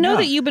 I didn't know yeah.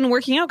 that you've been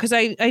working out because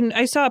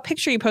I saw a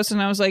picture you posted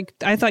and I was like,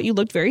 I thought you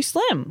looked very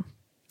slim.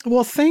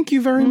 Well, thank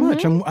you very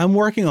much. I'm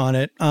working on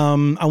it.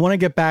 I want to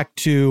get back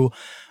to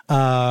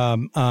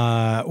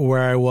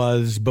where I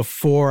was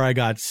before I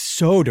got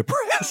so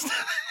depressed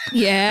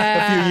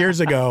Yeah. a few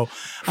years ago.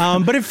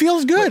 But it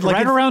feels good.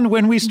 right around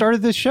when we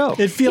started this show.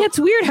 It feels. Yeah, it's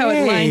weird how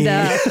it lined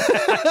up.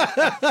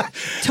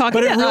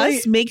 Talking But to it really-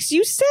 us makes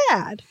you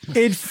sad.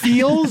 It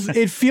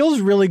feels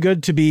really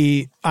good to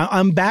be.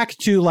 I'm back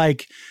to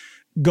like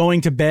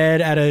going to bed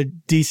at a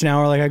decent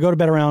hour. Like I go to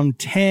bed around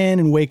 10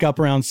 and wake up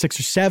around 6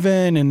 or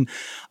 7, and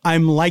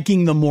I'm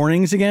liking the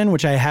mornings again,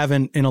 which I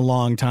haven't in a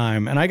long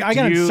time. And I got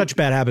into such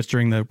bad habits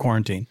during the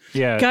quarantine.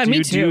 Yeah. God,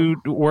 me too.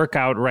 Do you work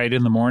out right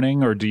in the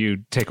morning, or do you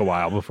take a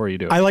while before you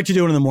do it? I like to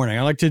do it in the morning.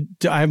 I like to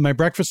I have my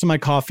breakfast and my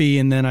coffee,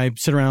 and then I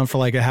sit around for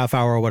like a half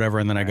hour or whatever,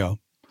 and then I go.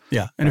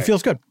 Yeah, and it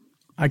feels good.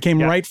 I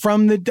came right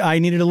from I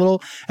needed a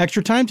little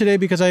extra time today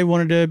because I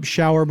wanted to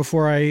shower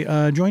before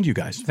I joined you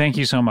guys. Thank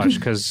you so much,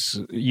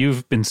 because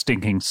you've been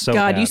stinking so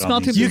God, bad. you on smell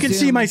these- through You can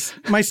see my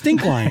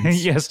stink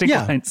lines. Yeah, stink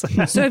Yeah. lines.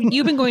 So have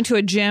you been going to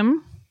a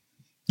gym?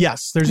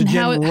 Yes, there's a And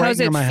gym right how's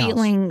near it my house.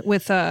 feeling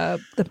with the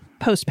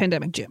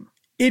post-pandemic gym?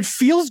 It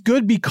feels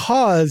good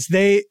because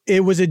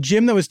it was a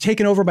gym that was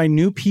taken over by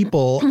new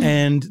people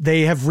and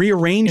they have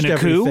rearranged In a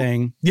coup?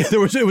 everything. Yeah,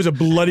 it was a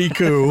bloody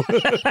coup.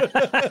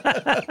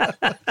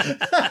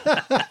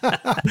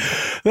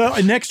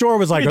 Next door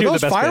was like, We are do the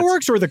those best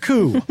fireworks or the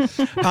coup?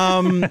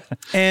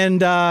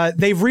 And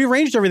they've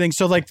rearranged everything.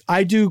 So like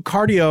I do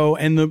cardio,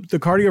 and the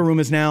cardio room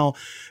is now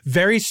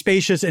very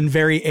spacious and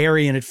very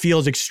airy, and it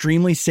feels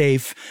extremely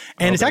safe.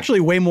 And it's actually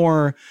way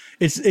more.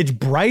 It's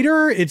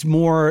brighter. It's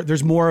more.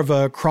 There's more of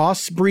a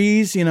cross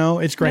breeze. You know,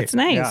 it's great. That's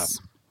nice. Yeah.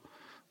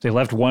 They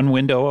left one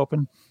window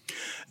open.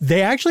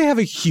 They actually have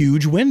a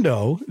huge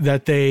window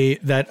that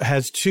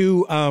has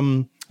two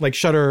like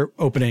shutter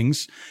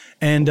openings,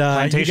 and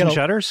Plantation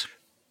shutters?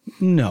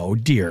 No,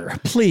 dear,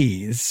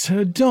 please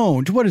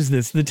don't. What is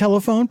this? The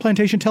telephone?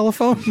 Plantation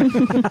telephone?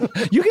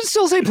 You can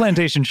still say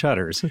plantation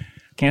shutters,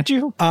 can't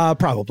you?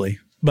 Probably,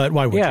 but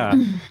why would Yeah.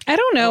 you? I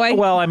don't know.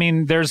 Well, I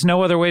mean, there's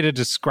no other way to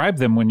describe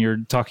them when you're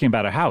talking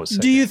about a house.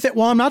 Do you think?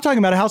 Well, I'm not talking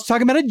about a house. I'm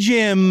talking about a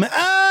gym.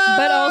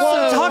 But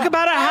also, Talk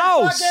about a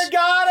house.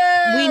 Got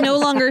it. we no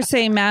longer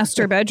say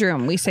master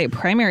bedroom. We say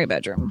primary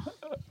bedroom.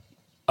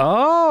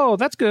 Oh,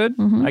 that's good,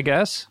 I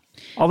guess.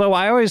 Although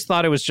I always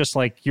thought it was just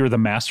like you're the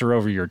master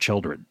over your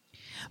children.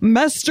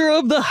 Master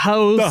of the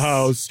house. The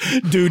house.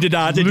 Do da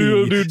da da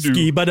dee.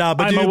 Ski ba da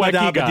ba I'm a do ba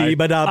da wacky ba dee guy.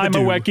 ba da ba I'm a do.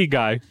 wacky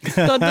guy.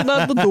 Da, da,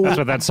 da, da, da. That's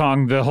what that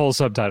song, the whole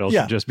subtitle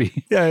Yeah. should just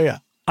be. Yeah.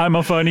 I'm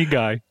a funny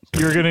guy.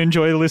 You're going to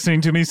enjoy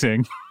listening to me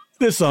sing.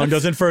 This song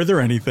doesn't further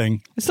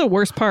anything. It's the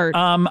worst part.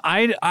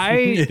 I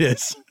It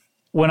is.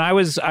 when I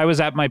was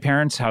at my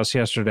parents' house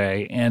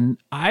yesterday, and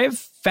I've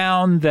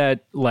found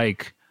that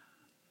like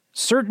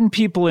certain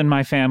people in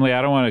my family,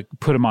 I don't want to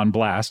put them on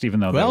blast,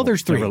 even though Well, they'll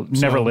there's 3,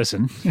 never so-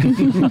 listen.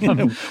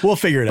 We'll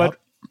figure it out.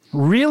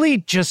 really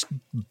just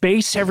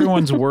base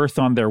everyone's worth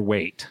on their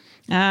weight.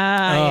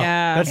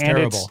 Yeah. That's And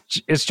terrible.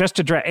 it's just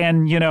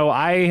and you know,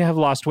 I have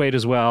lost weight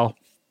as well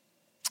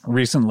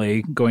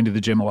recently, going to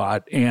the gym a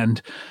lot,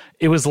 and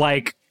it was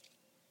like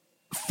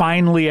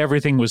finally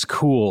everything was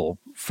cool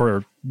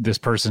for this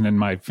person in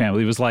my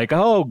family. It was like,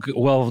 oh,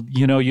 well,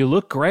 you know, you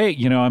look great.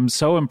 You know, I'm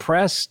so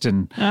impressed.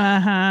 And,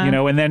 you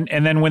know, and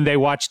then when they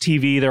watch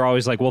TV, they're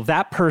always like, well,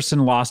 that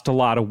person lost a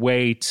lot of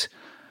weight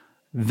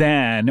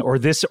then, or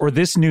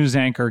this news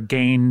anchor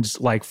gained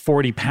like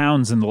 40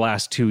 pounds in the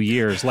last 2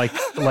 years. Like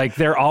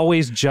they're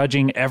always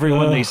judging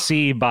everyone they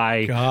see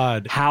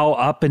by how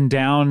up and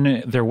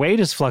down their weight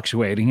is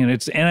fluctuating.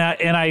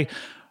 And I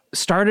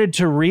started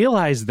to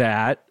realize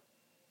that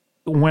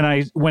when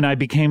I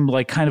became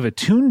like kind of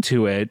attuned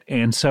to it.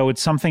 And so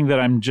it's something that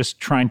I'm just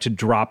trying to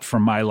drop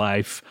from my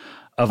life.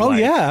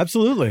 Yeah,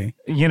 absolutely.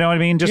 You know what I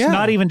mean? Just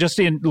not even just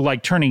in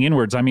like turning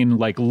inwards. I mean,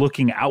 like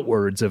looking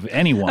outwards of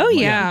anyone. Oh, Like,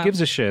 yeah. who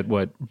gives a shit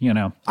what, you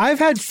know? I've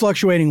had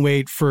fluctuating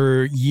weight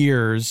for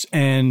years.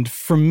 And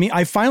for me,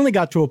 I finally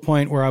got to a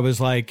point where I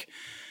was like,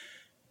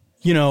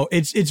 you know,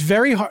 it's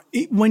very hard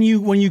when your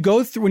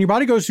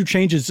body goes through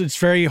changes. It's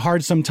very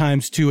hard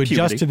sometimes to adjust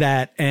Puberty. to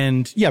that.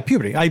 And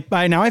puberty.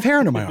 I now have hair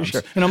under my arms,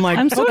 and I'm like,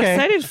 I'm so okay,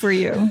 excited for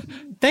you.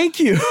 thank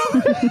you.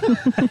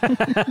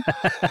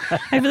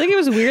 I feel like it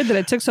was weird that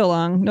it took so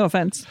long. No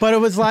offense. But it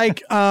was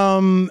like,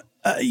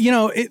 you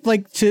know,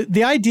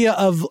 the idea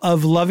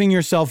of loving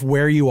yourself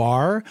where you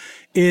are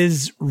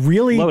is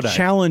really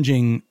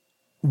challenging.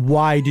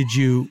 Why?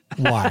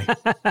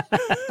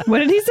 What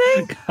did he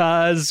say?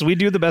 Because we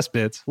do the best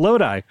bits.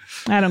 Lodi.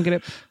 I don't get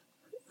it.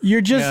 You're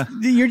just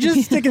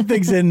sticking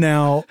things in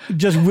now,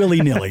 just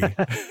willy-nilly.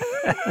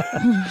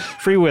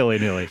 Free Willy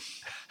Nilly.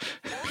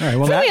 All right,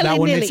 well, that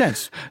one makes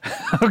sense.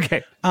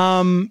 Okay.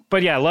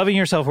 But yeah, loving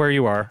yourself where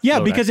you are. Yeah,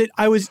 Lodi. because it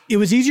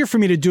was easier for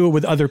me to do it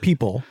with other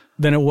people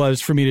than it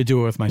was for me to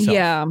do it with myself.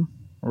 Yeah.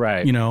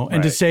 Right. You know,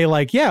 and to say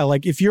like, yeah,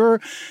 like if you're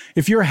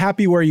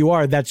happy where you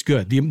are, that's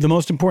good. The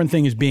most important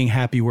thing is being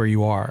happy where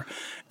you are.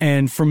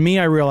 And for me,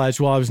 I realized,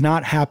 well, I was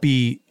not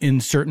happy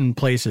in certain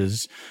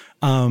places.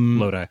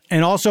 Lodi.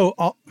 And also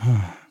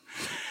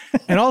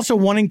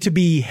wanting to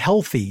be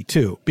healthy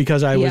too,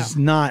 because I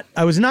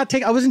wasn't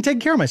taking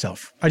care of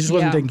myself. I just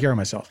wasn't taking care of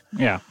myself.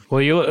 Yeah.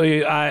 Well,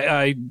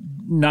 I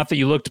not that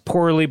you looked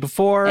poorly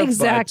before.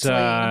 Exactly.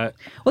 But,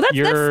 well, that's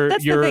the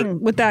thing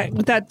with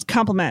that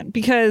compliment,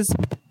 because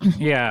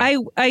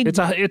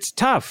it's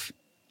tough.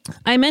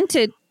 I meant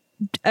it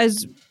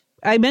as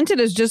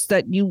just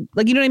that you,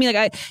 like, you know what I mean?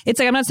 Like it's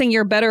like, I'm not saying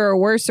you're better or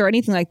worse or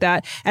anything like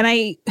that. And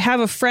I have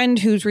a friend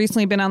who's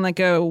recently been on like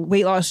a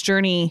weight loss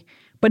journey,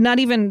 but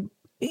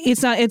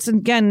it's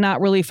again,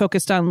 not really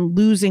focused on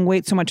losing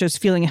weight so much as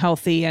feeling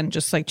healthy and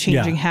just like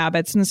changing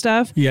habits and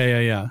stuff.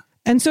 Yeah.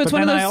 And so it's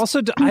one of those. I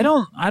also I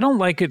don't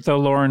like it though,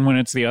 Lauren, when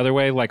it's the other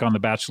way, like on the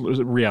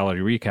Bachelor reality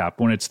recap,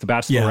 when it's the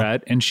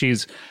Bachelorette and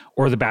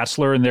or the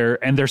Bachelor,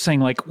 and they're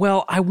saying like,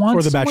 well, I want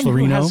or the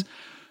Bachelorino.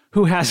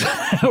 Who has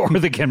or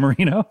the Ken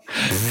Marino,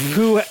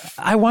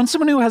 I want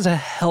someone who has a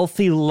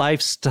healthy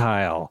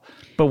lifestyle.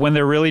 But when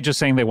they're really just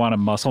saying they want a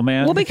muscle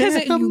man, well,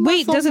 because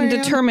weight doesn't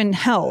determine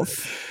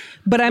health.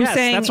 But I'm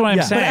saying that's what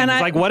I'm saying.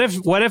 It's like, what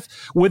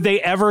if would they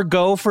ever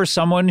go for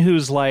someone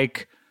who's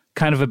like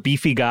kind of a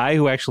beefy guy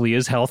who actually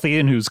is healthy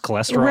and whose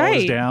cholesterol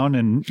is down,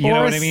 and you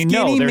know what I mean?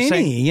 No, they're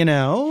saying, you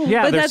know,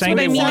 but that's what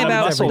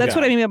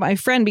I mean about my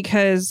friend,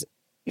 because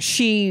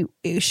she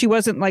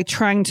wasn't like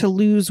trying to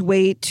lose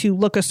weight to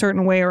look a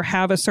certain way or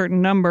have a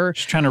certain number.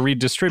 She's trying to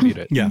redistribute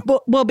it. Yeah.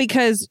 Well,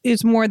 because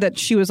it's more that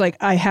she was like,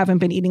 I haven't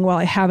been eating well.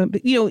 I haven't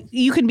been, you know,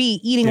 you can be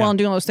eating well and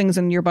doing those things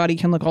and your body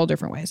can look all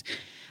different ways.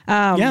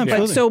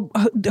 But so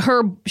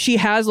she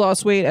has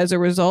lost weight as a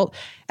result.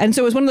 And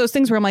so it was one of those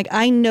things where I'm like,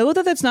 I know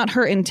that that's not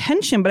her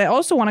intention, but I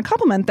also want to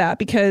compliment that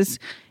because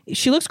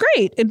she looks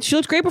great. And she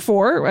looked great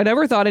before. I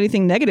never thought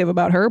anything negative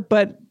about her,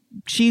 but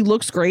she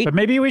looks great. But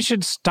maybe we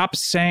should stop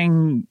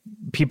saying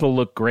people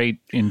look great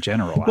in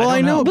general. Well,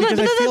 I know, because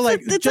but I feel like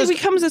it just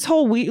becomes this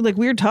whole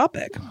weird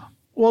topic.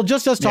 Well,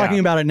 just us talking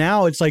about it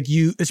now, it's like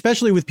you,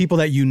 especially with people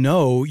that you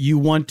know, you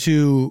want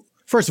to.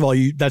 First of all,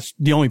 that's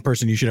the only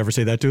person you should ever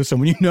say that to, is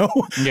someone you know.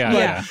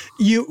 Yeah.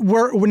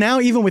 We're now,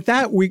 even with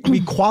that, we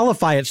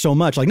qualify it so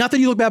much. Like, not that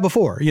you look bad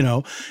before, you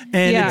know.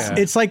 And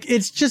it's like,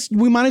 it's just,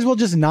 we might as well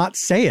just not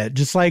say it.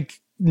 Just like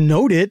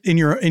note it in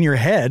your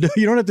head.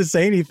 You don't have to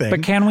say anything.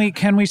 But can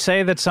we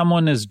say that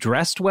someone is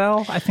dressed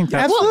well? I think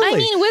that's absolutely. Well, I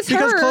mean,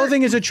 because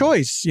clothing is a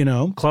choice, you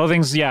know.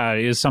 Clothing's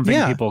is something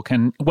people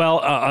can. Well,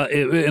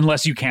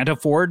 unless you can't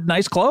afford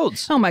nice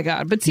clothes. Oh my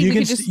God! But see,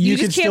 you just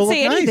can't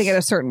say anything at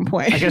a certain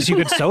point. I guess you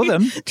could sew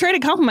them. Try to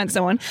compliment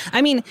someone.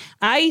 I mean,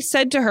 I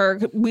said to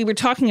her, we were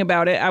talking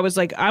about it. I was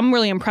like, I'm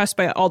really impressed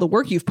by all the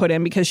work you've put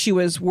in, because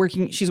she's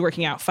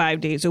working out 5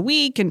 days a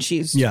week, and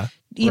she's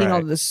eating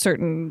all this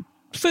certain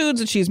foods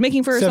that she's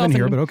making for herself. 7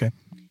 here, but okay.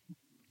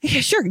 Yeah,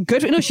 sure.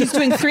 Good. No, she's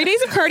doing 3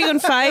 days of cardio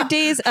and 5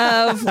 days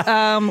of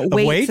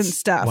weights and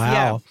stuff.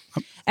 Wow.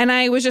 Yeah. And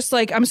I was just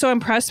like, I'm so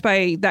impressed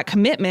by that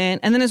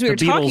commitment. And then as we were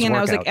talking, and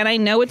I was like, and I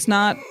know it's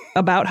not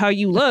about how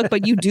you look,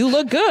 but you do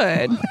look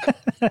good.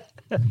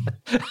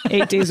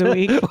 8 days a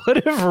week.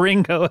 What if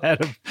Ringo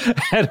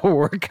had a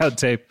workout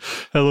tape?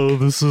 Hello,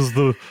 this is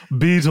the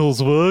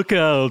Beatles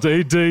workout.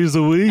 8 days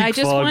a week. I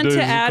just want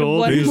to add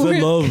one Peace more.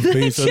 and love.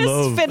 Peace and Just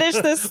love. finish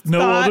this No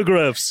thought.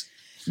 autographs.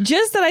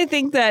 Just that I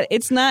think that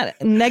it's not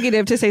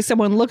negative to say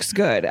someone looks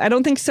good. I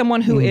don't think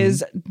someone who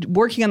is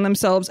working on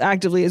themselves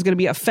actively is going to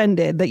be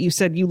offended that you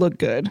said you look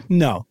good.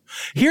 No.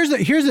 Here's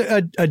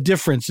a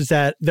difference is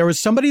that there was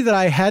somebody that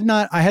I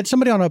had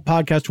somebody on a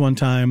podcast one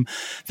time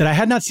that I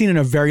had not seen in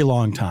a very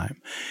long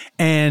time.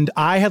 And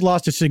I had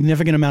lost a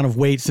significant amount of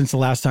weight since the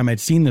last time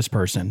I'd seen this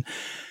person.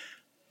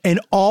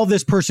 And all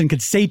this person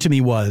could say to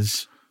me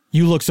was,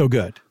 you look so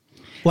good.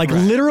 Like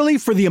literally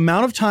for the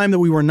amount of time that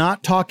we were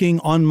not talking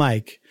on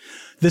mic,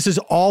 this is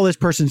all this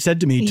person said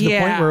to me to the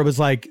point where it was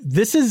like,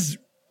 this is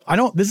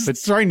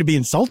starting to be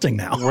insulting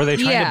now. Were they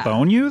trying to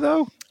bone you,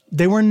 though?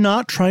 They were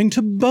not trying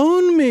to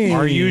bone me.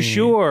 Are you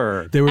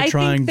sure? They were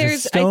trying to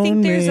stone me. I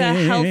think there's a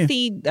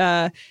healthy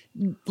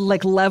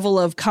like level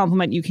of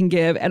compliment you can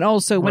give. And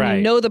also when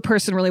you know the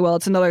person really well,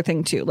 it's another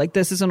thing too. Like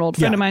this is an old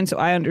friend of mine, so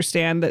I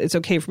understand that it's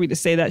okay for me to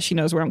say that. She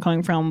knows where I'm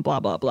coming from, blah,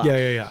 blah, blah.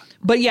 Yeah.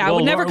 But I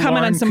would never comment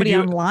Lauren, on somebody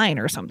online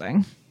or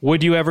something.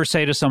 Would you ever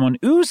say to someone,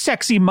 ooh,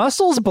 sexy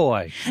muscles,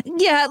 boy?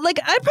 Yeah, like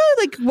I'd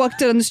probably walk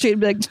down the street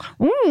and be like,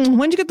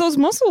 when'd you get those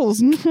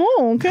muscles?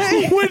 Oh,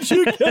 okay. When'd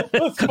you get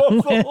those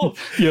muscles?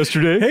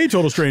 Yesterday. Hey,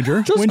 total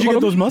stranger. When'd you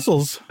get those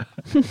muscles?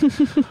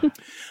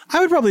 I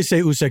would probably say,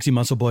 ooh, sexy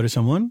muscle boy to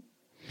someone.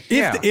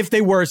 If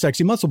they were a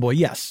sexy muscle boy,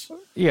 yes.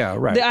 Yeah,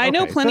 right. I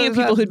know plenty of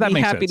people who'd be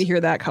happy sense. to hear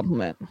that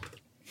compliment.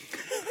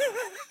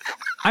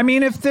 I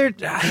mean, if they're,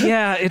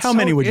 it's How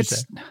many would you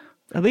say?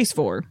 At least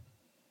 4.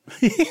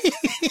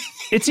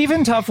 It's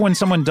even tough when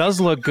someone does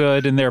look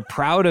good and they're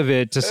proud of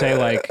it to say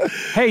like,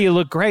 hey, you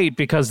look great,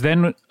 because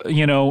then,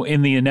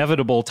 in the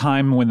inevitable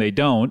time when they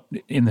don't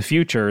in the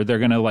future, they're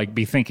going to like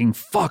be thinking,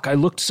 fuck, I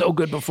looked so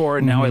good before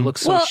and now I look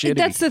so shitty.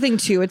 That's the thing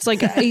too. It's like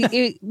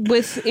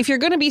if you're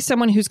going to be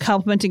someone who's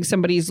complimenting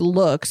somebody's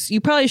looks,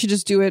 you probably should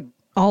just do it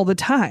all the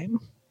time.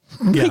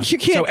 Yeah. Like you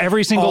can't, so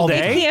every single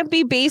day? It can't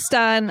be based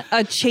on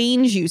a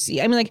change you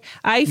see. I mean, like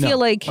I feel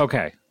like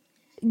okay.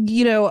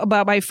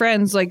 About my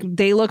friends, like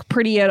they look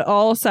pretty at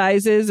all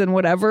sizes and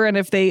whatever. And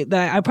if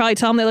I probably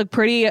tell them they look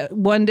pretty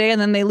one day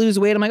and then they lose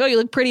weight. I'm like, oh, you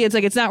look pretty. It's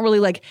like, it's not really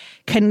like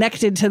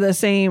connected to the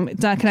same.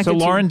 It's not connected. So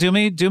Lauren, do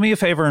me a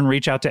favor and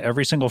reach out to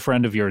every single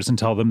friend of yours and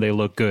tell them they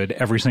look good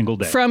every single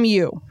day. From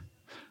you.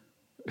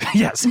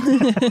 Yes.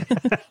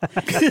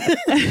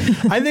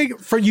 I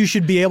think you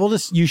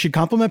should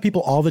compliment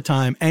people all the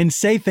time and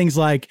say things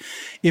like,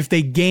 if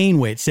they gain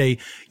weight, say,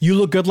 you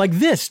look good like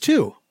this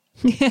too.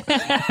 All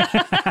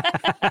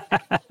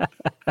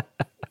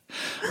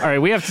right,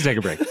 we have to take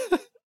a break.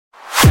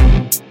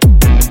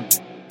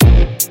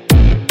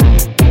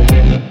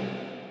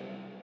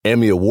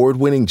 Emmy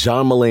award-winning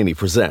John Mulaney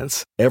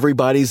presents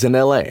Everybody's in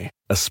L.A.,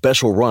 a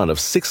special run of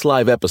 6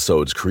 live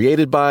episodes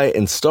created by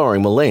and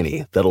starring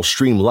Mulaney that'll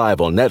stream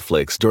live on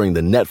Netflix during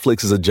the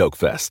Netflix is a Joke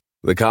Fest.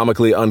 The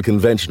comically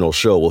unconventional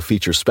show will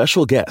feature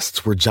special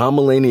guests where John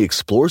Mulaney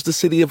explores the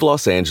city of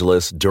Los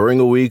Angeles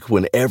during a week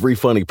when every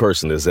funny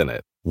person is in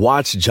it.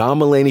 Watch John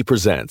Mulaney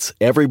Presents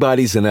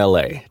Everybody's in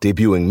L.A.,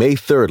 debuting May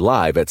 3rd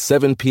live at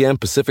 7 p.m.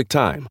 Pacific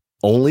Time,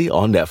 only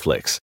on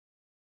Netflix.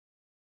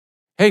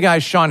 Hey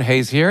guys, Sean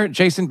Hayes here.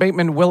 Jason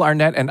Bateman, Will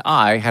Arnett, and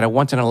I had a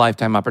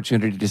once-in-a-lifetime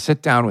opportunity to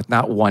sit down with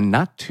not one,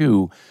 not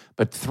two,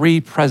 but 3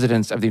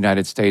 presidents of the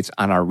United States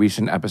on our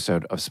recent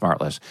episode of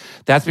Smartless.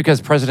 That's because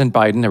President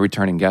Biden, a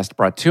returning guest,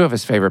 brought 2 of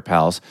his favorite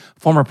pals,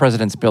 former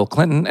Presidents Bill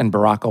Clinton and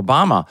Barack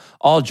Obama,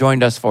 all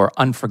joined us for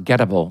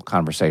unforgettable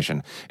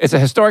conversation. It's a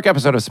historic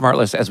episode of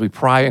Smartless as we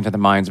pry into the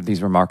minds of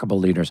these remarkable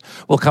leaders.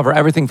 We'll cover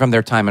everything from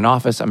their time in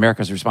office,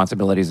 America's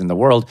responsibilities in the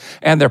world,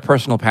 and their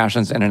personal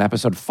passions in an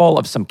episode full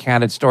of some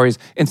candid stories,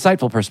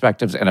 insightful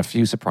perspectives, and a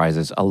few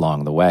surprises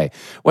along the way.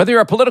 Whether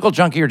you're a political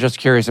junkie or just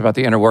curious about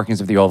the inner workings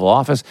of the Oval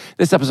Office,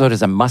 this episode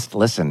is a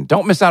must-listen.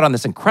 Don't miss out on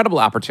this incredible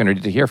opportunity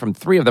to hear from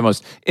 3 of the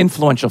most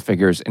influential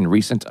figures in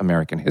recent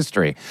American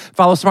history.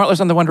 Follow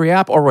Smartless on the Wondery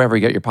app or wherever you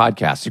get your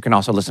podcasts. You can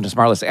also listen to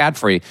Smartless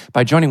ad-free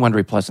by joining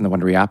Wondery Plus in the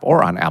Wondery app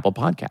or on Apple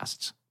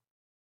Podcasts.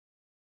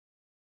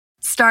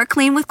 Start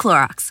clean with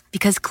Clorox,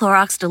 because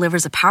Clorox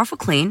delivers a powerful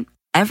clean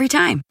every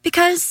time.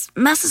 Because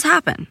messes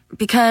happen.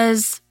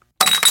 Because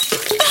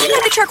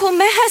the charcoal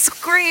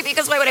mask, great,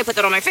 because why would I put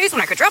that on my face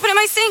when I could drop it in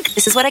my sink?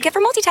 This is what I get for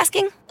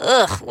multitasking.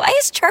 Ugh, why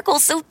is charcoal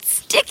so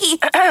sticky?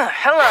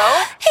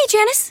 Hello? Hey,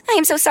 Janice, I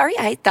am so sorry.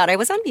 I thought I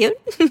was on mute.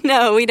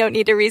 No, we don't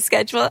need to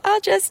reschedule.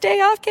 I'll just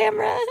stay off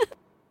camera.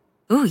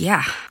 Ooh,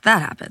 yeah,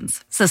 that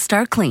happens. So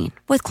start clean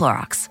with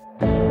Clorox.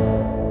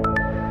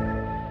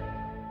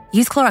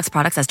 Use Clorox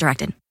products as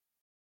directed.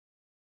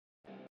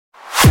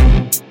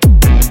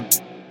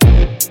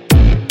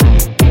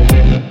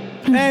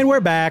 And we're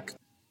back.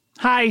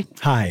 Hi.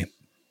 Hi.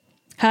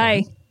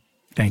 Hi.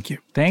 Thank you.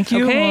 Thank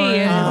you. Okay, Lauren.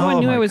 everyone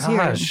knew my I was here.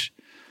 gosh.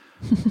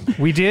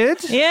 We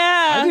did?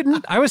 Yeah. I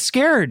didn't. I was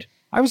scared.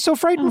 I was so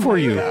frightened for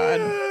you.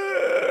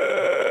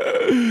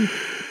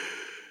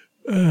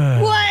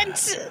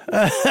 What?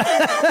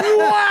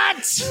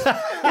 What?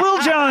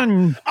 Lil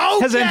Jon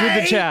has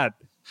entered the chat.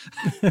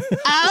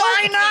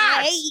 Why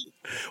not?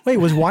 Wait,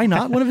 was why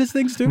not one of his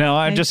things too? No,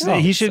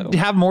 he should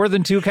have more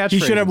than 2 catchphrases. He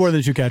should have more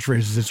than 2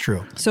 catchphrases. It's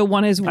true. So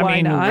one is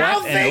why not?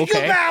 I'll think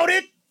about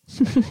it.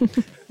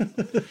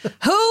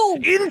 Who?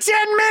 In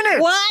 10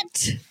 minutes.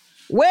 What?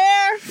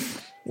 Where?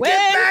 When?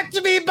 Get back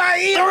to me by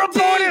email. The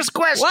reporter's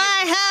question.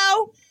 Why?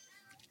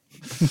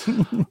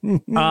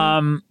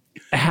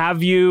 How?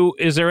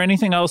 Is there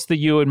anything else that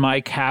you and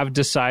Mike have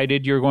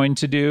decided you're going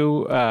to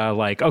do?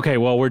 Okay,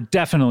 well, we're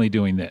definitely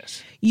doing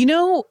this.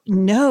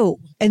 No.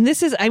 And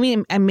this is,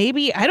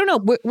 maybe, I don't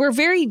know. We're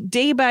very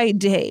day by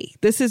day.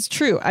 This is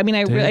true. I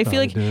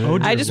feel like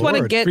I just want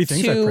to get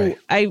to,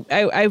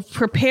 I've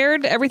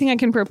prepared everything I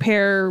can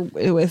prepare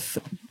with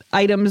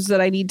items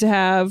that I need to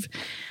have.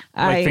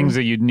 Things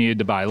that you needed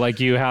to buy. Like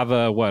you have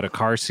a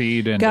car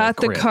seat and got a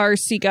crib. the car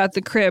seat, got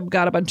the crib,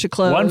 got a bunch of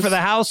clothes. One for the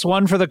house,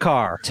 one for the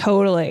car.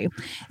 Totally.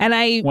 And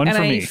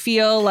I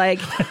feel like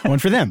one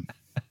for them.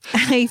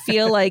 I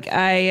feel like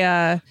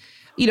I've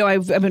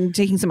been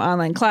taking some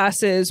online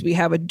classes. We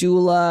have a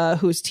doula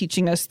who's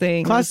teaching us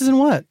things. Classes in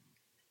what?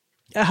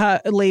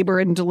 Labor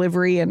and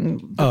delivery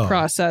and the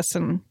process.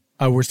 And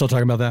we're still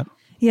talking about that?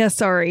 Yeah,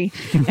 sorry.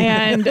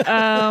 And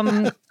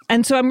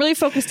and so I'm really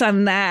focused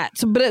on that.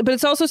 So, but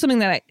it's also something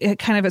that it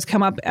kind of has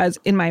come up as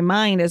in my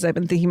mind as I've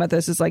been thinking about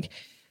this is like,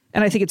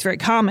 and I think it's very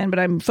common, but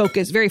I'm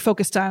very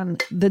focused on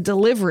the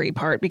delivery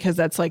part because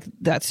that's a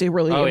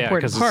really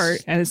important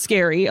part and it's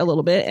scary a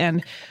little bit.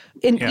 And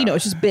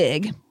it's just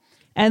big.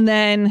 And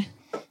then,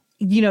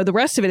 the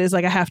rest of it is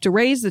like I have to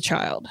raise the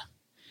child.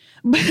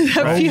 But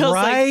that feels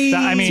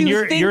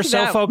like you're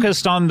so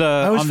focused on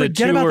the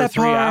 2 or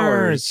 3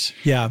 hours.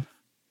 Yeah.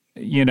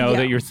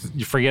 That you're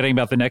forgetting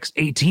about the next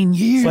 18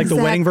 years. It's like the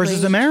wedding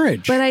versus the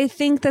marriage. But I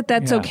think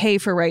that's okay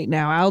for right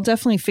now. I'll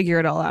definitely figure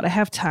it all out. I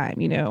have time,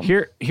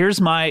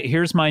 Here's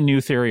my new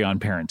theory on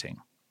parenting.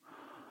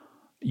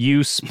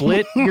 You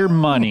split your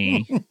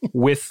money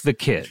with the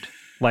kid,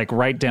 like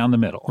right down the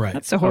middle. Right.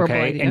 That's a horrible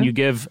idea. And you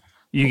give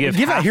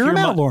half hear him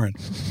out, Lauren.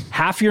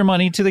 Half your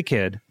money to the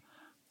kid.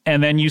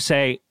 And then you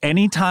say,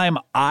 anytime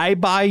I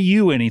buy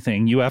you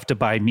anything, you have to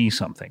buy me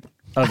something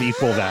of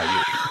equal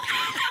value.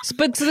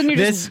 But so then you're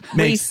just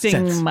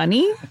wasting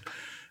money?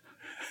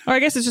 Or I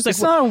guess it's just like,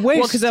 it's not a waste.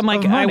 Well, because I'm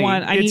like, I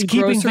it's need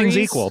keeping groceries. Things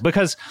equal.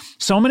 Because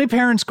so many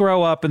parents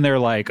grow up and they're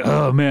like,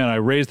 oh man, I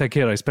raised that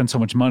kid. I spent so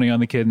much money on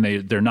the kid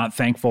and they're not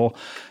thankful.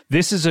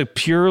 This is a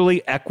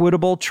purely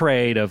equitable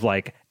trade of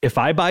like, if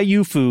I buy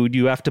you food,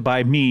 you have to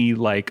buy me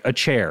like a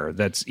chair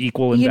that's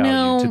equal in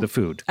value to the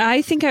food.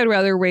 I think I'd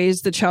rather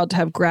raise the child to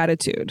have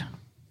gratitude.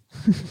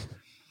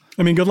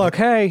 Good luck.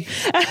 Okay.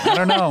 I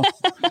don't know.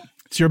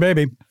 It's your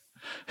baby.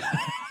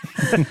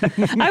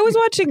 I was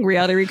watching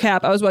Reality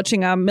Recap. I was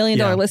watching $1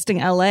 Million Listing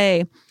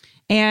LA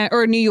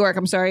or New York,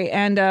 I'm sorry.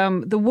 And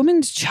the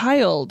woman's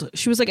child,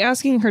 she was like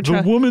asking her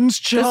child. The woman's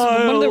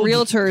child. One of the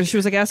realtors, she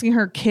was like asking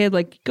her kid,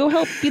 like, go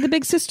help be the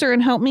big sister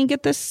and help me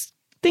get this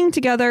thing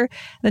together.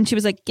 Then she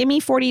was like, give me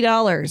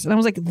 $40. And I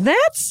was like,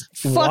 that's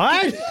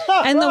fucking.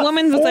 And the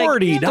woman was like,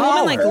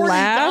 $40.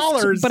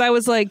 Laughed. But I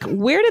was like,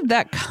 where did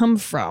that come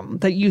from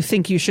that you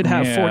think you should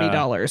have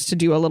 $40 to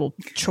do a little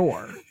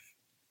chore?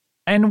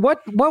 And what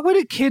would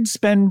a kid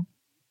spend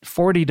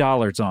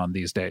 $40 on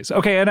these days?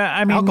 Okay, and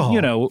I mean,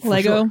 alcohol.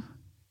 Lego. Sure.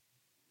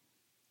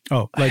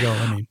 Oh,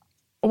 Lego.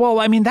 Well,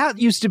 that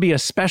used to be a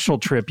special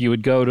trip. You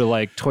would go to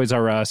like Toys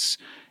R Us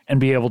and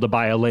be able to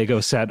buy a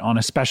Lego set on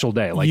a special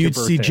day, like you'd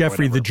see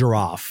Jeffrey the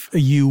giraffe.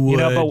 You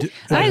would.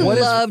 I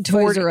love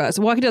Toys R Us.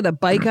 Walking down the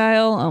bike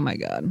aisle. Oh my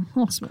god!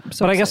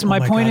 But I guess my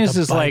point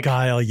is like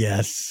aisle.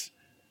 Yes.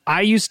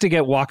 I used to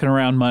get walking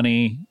around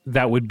money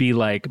that would be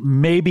like,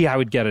 maybe I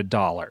would get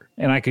 $1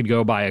 and I could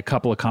go buy a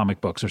couple of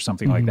comic books or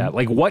something like that.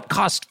 Like what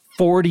cost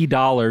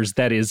 $40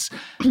 that is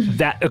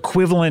that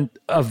equivalent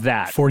of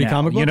that? 40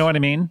 comic books? You know what I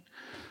mean?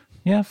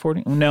 Yeah,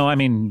 40. No,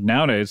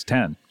 nowadays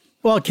 10.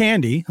 Well,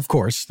 candy, of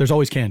course. There's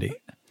always candy.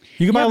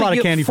 You can buy a lot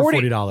of candy for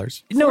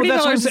 $40. No,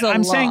 that's what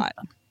I'm saying.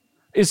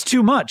 It's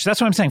too much.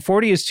 That's what I'm saying.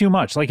 40 is too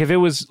much. Like if it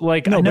was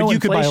like, no, but you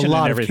could buy a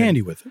lot of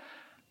candy with it.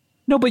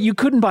 No, but you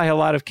couldn't buy a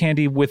lot of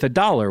candy with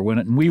 $1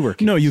 when we were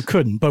kids. No, you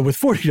couldn't. But with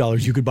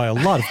 $40, you could buy a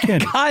lot of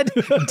candy. God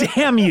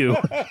damn you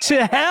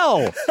to hell.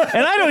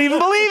 And I don't even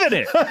believe in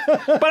it.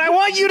 But I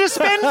want you to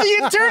spend the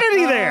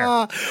eternity there.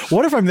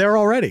 What if I'm there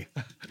already?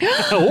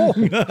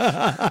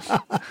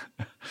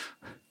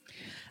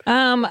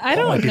 I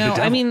don't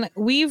know.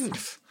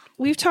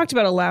 We've talked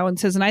about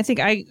allowances, and I think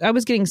I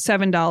was getting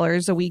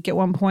 $7 a week at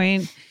one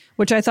point,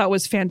 which I thought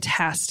was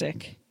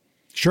fantastic.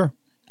 Sure.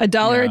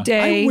 $1 a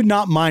day. I would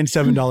not mind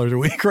 $7 a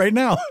week right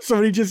now.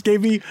 Somebody just gave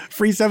me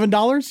free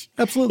 $7.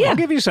 Absolutely. I'll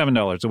give you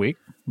 $7 a week.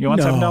 You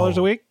want $7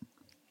 a week?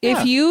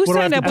 If you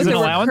signed up with a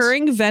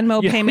recurring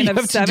Venmo payment of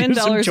 $7 do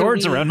some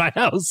chores a week. around my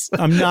house.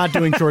 I'm not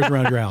doing chores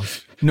around your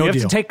house. No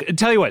deal.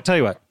 Tell you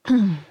what.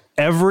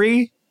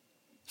 Every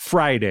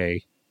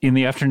Friday, in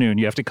the afternoon,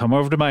 you have to come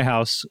over to my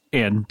house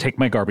and take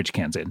my garbage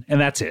cans in. And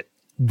that's it.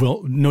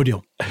 Well, no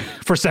deal.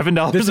 For $7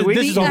 a week?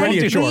 This is already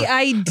a chore. The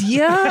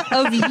idea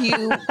of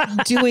you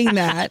doing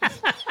that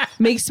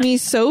makes me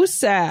so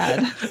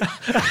sad.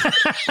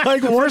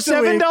 Like For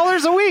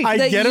 $7 a week. I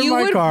That get in you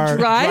my would car,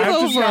 drive to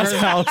over. Scott's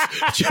house,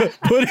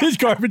 put his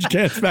garbage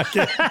cans back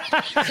in,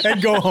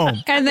 and go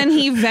home. And then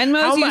he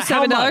Venmos you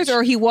how $7, much?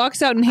 or he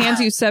walks out and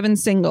hands you 7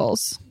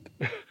 singles.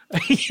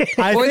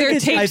 Or they're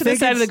taped to the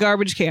side of the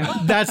garbage can.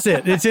 That's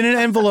it. It's in an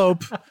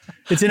envelope.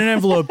 It's in an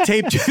envelope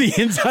taped to the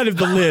inside of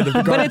the lid of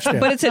the garbage can.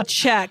 But it's a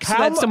check, so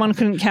that someone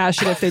couldn't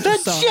cash it if they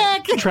just saw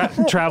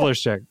it.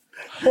 Traveler's check.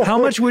 How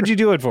much would you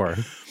do it for?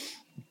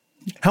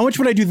 How much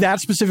would I do that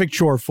specific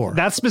chore for?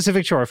 That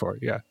specific chore for,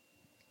 yeah.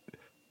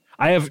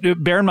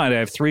 Bear in mind, I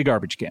have 3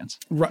 garbage cans.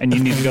 Right. And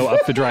you need to go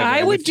up the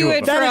driveway. I would with do 2 of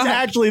it them. That is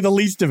actually the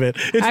least of it.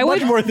 It's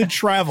much more than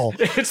travel.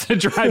 It's the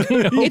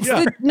driving. It's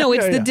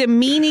the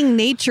demeaning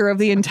nature of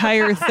the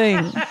entire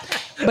thing.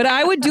 But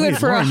I would do it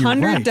for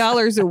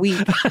 $100 a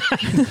week.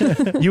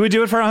 You would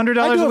do it for $100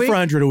 I'd do a it week? for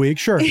 $100 a week,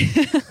 sure. Let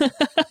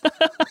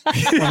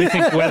me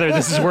think whether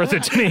this is worth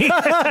it to me.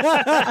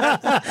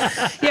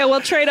 Yeah,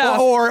 we'll trade off.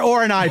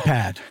 Or an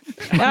iPad.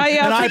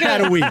 Yeah, An I'll take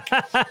iPad a week.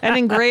 an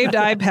engraved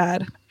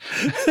iPad.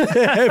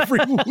 Every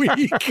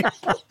week.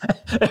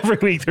 Every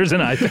week there's an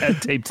iPad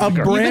taped to A the garbage.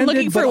 been branded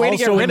looking for but a way to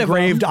get also rid of them.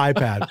 engraved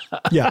iPad.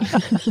 Yeah.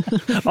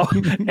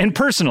 And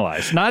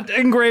personalized, not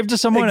engraved to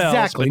someone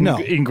Exactly, else,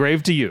 but no.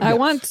 engraved to you. I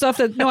want stuff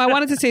that... No, I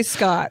wanted to say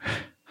Scott.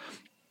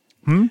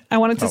 I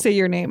wanted to say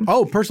your name.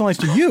 Oh, personalized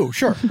to you.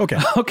 Sure. Okay.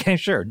 Okay,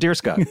 sure. Dear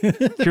Scott,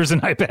 here's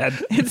an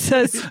iPad. It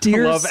says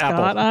Dear Love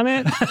Scott Apple. on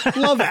it.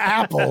 Love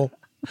Apple.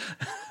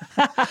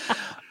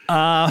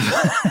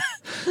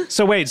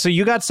 So wait, so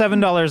you got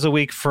 $7 a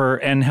week for,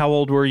 and how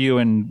old were you,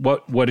 and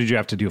what did you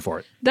have to do for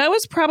it? That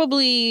was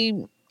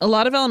probably a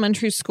lot of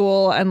elementary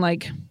school, and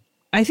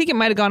I think it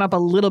might have gone up a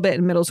little bit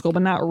in middle school,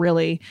 but not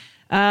really.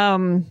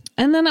 And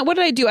then what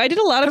did I do? I did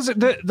a lot of...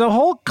 The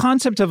whole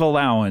concept of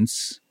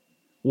allowance,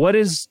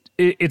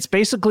 it's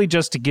basically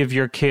just to give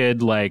your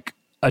kid like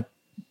a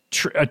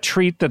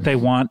treat that they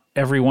want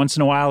every once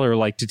in a while, or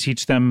like to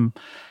teach them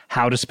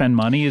how to spend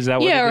money. Is that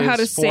what it is? Yeah, or how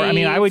to for? I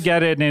mean, save. I would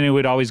get it and it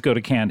would always go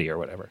to candy or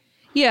whatever.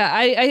 Yeah,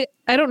 I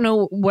don't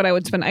know what I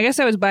would spend. I guess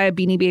I would buy a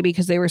Beanie Baby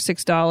because they were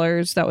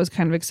 $6. That was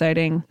kind of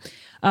exciting.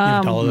 You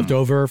have $1 left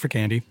over for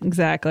candy.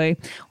 Exactly.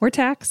 Or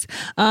tax.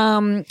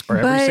 Or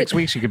every 6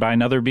 weeks you could buy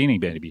another Beanie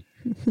Baby.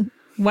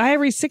 Why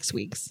every 6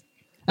 weeks?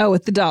 Oh,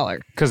 with the $1.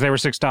 Because they were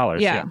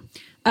 $6. Yeah.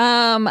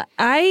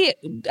 I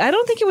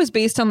don't think it was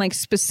based on like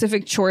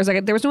specific chores.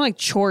 Like there was no like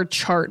chore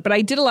chart, but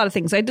I did a lot of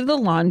things. I did the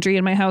laundry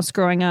in my house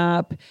growing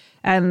up,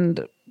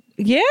 and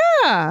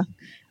yeah,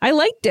 I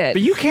liked it.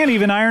 But you can't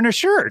even iron a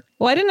shirt.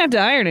 Well, I didn't have to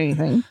iron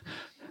anything.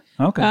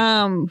 Okay.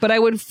 But I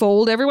would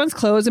fold everyone's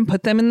clothes and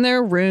put them in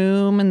their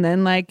room, and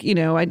then that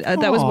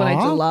was what I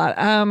did a lot.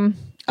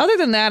 Other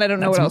than that, I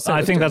don't know what else.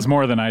 I think that's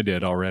more than I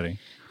did already.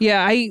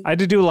 Yeah, I had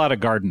to do a lot of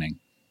gardening.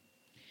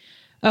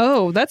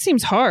 Oh, that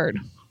seems hard.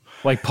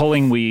 Like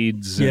pulling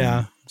weeds.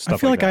 Yeah. Stuff I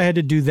feel like that. I had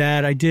to do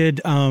that. I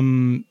did a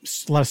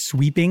lot of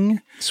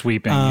sweeping.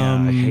 Sweeping,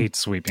 yeah. I hate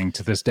sweeping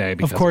to this day.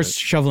 Because of course,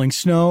 shoveling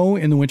snow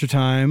in the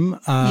wintertime.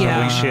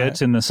 Yeah.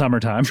 Shit in the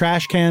summertime.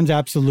 Trash cans,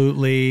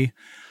 absolutely.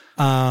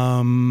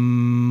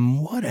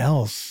 What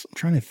else? I'm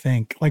trying to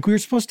think. Like we were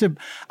supposed to,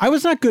 I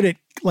was not good at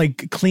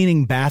like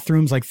cleaning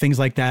bathrooms, like things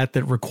like that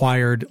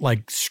required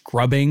like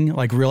scrubbing,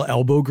 like real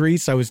elbow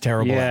grease. I was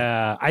terrible at.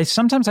 Yeah. I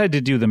sometimes had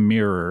to do the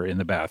mirror in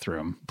the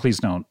bathroom. Please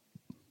don't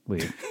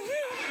leave.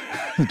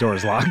 The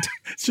door's locked.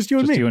 It's just you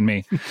and me. You and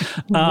me.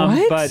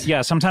 What? But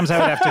yeah, sometimes I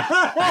would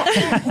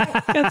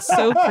have to. That's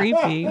so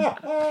creepy.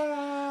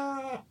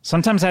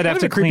 Sometimes I'd have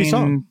to a creepy clean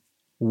song.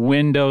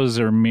 windows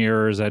or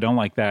mirrors. I don't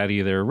like that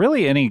either.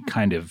 Really, any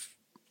kind of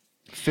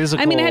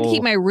physical. I mean, I had to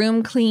keep my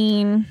room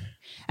clean,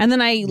 and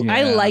then I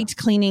liked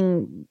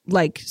cleaning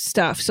like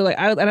stuff. So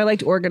I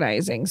liked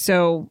organizing.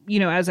 So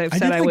as I've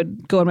said, I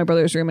would go in my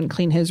brother's room and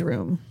clean his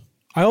room.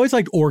 I always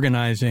liked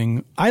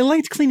organizing. I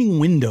liked cleaning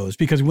windows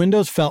because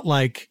windows felt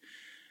like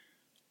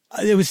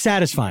it was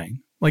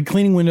satisfying. Like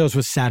cleaning windows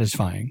was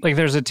satisfying. Like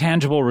there's a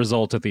tangible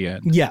result at the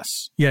end.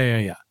 Yes.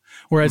 Yeah.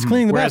 Whereas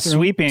cleaning the bathroom,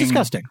 sweeping,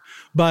 disgusting.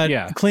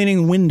 But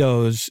cleaning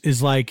windows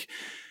is like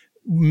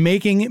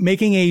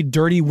making a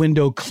dirty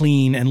window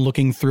clean and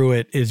looking through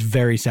it is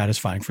very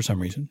satisfying for some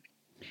reason.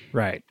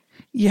 Right.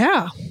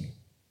 Yeah.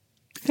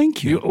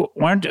 Thank you.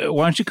 Why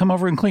don't you come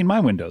over and clean my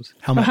windows?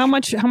 How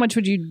much? How much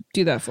would you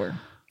do that for?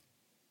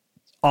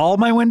 All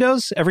my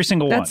windows? Every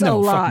single That's one? a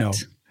lot. No.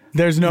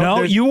 There's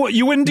no.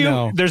 You wouldn't do.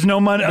 No. There's no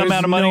amount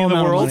of money in the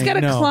world. He's got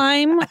to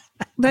climb.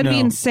 That'd be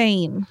No.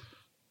 insane.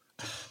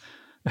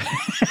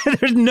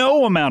 There's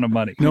no amount of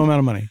money. No amount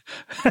of money.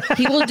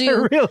 He will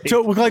do Really?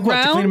 So like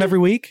what? To clean them every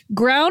week?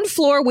 ground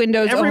floor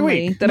windows Every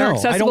only week. that are No, I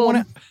accessible. don't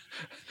want to.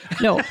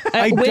 No,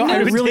 I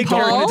really don't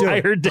hall, wanna do it.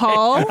 Entire day.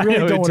 hall. I really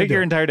It would don't want to take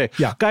your entire day.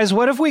 Yeah. Guys,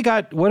 what if we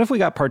got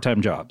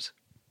part-time jobs?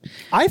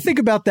 I think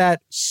about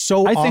that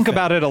so I think often.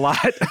 about it a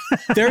lot.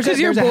 There's a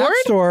you're hat bored?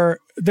 store.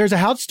 There's a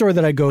house store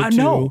that I go to.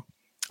 No.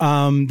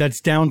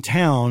 that's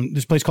downtown.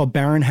 This place called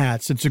Baron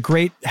Hats. It's a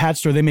great hat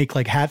store. They make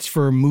like hats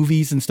for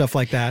movies and stuff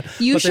like that.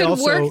 You should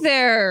work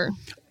there.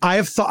 I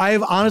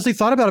have honestly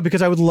thought about it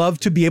because I would love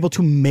to be able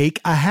to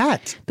make a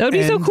hat. That would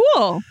be so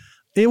cool.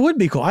 It would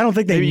be cool. I don't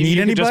think they need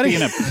anybody.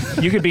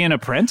 You could be an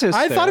apprentice.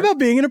 I thought about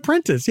being an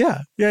apprentice.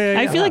 Yeah.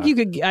 I feel like you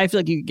could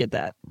get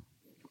that.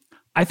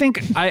 I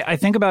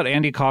think about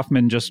Andy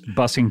Kaufman just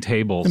bussing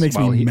tables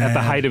while at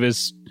the height of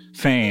his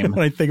fame.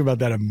 When I think about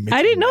that,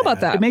 I didn't know about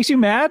that. It makes you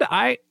mad.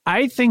 I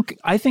think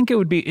it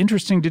would be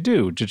interesting to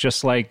do, to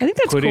just like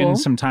put in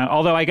some time.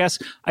 Although I guess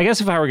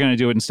if I were going to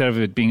do it, instead of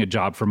it being a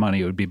job for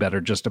money, it would be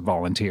better just to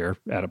volunteer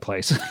at a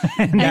place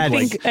and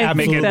make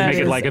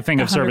it like a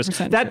thing of service.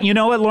 That, you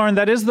know what, Lauren,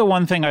 that is the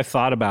one thing I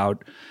thought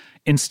about.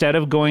 Instead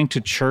of going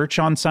to church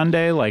on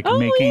Sunday, like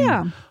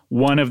making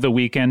one of the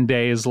weekend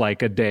days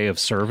like a day of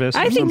service.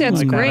 I think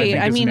that's great.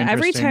 I mean,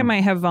 every time I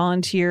have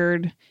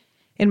volunteered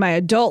in my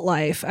adult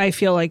life, I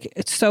feel like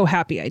it's so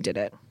happy I did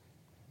it.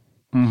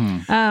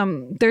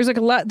 Mm-hmm. There's like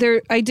a lot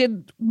there. I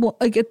did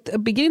like at the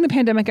beginning of the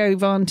pandemic, I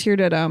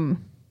volunteered at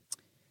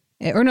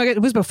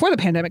it was before the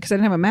pandemic because I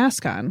didn't have a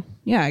mask on.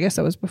 Yeah, I guess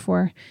that was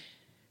before.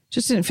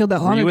 Just didn't feel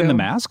that long ago. Were you in the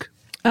mask?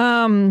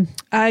 Yeah.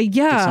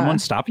 Did someone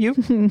stop you?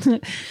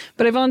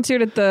 But I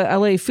volunteered at the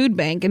LA Food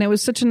Bank, and it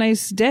was such a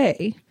nice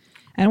day.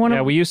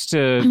 And we used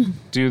to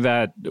do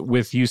that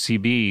with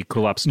UCB.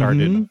 Cool Up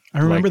started. Mm-hmm.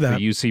 I remember that.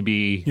 The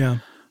UCB.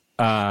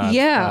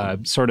 Yeah.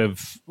 Sort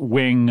of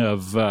wing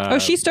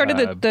of. She started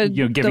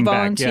the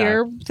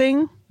volunteer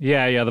thing.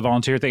 Yeah, the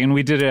volunteer thing, and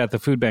we did it at the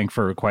food bank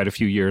for quite a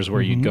few years,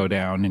 where you'd go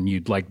down and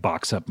you'd like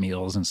box up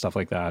meals and stuff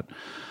like that,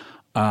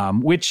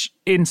 which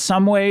in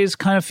some ways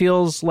kind of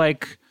feels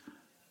like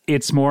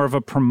it's more of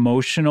a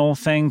promotional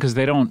thing because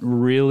they don't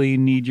really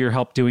need your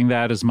help doing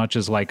that as much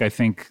as like I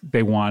think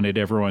they wanted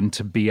everyone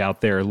to be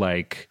out there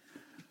like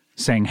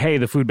saying, hey,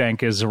 the food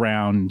bank is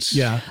around.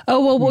 Yeah.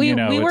 Oh, well, we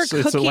were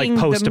cooking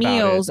the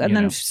meals and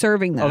then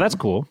serving them. Oh, that's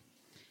cool.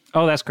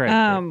 Oh, that's great.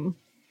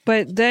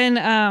 But then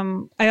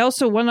I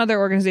also, one other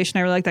organization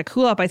I really like that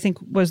Cool Up, I think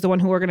was the one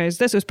who organized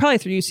this. It was probably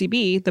through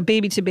UCB, the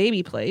Baby to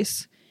Baby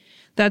place.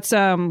 That's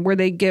where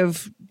they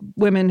give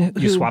women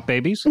who... You swap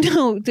babies?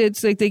 No,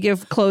 it's like they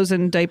give clothes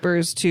and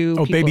diapers to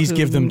people babies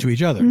give them to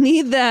each other.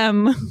 Need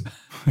them.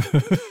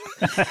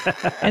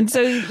 And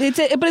so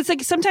it's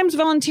like sometimes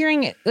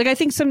volunteering, like I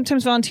think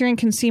sometimes volunteering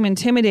can seem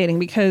intimidating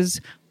because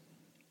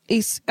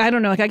I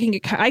don't know, like I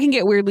can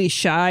get weirdly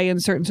shy in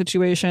certain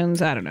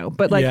situations. I don't know.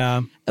 But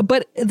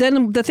but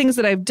then the things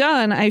that I've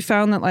done, I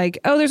found that like,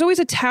 there's always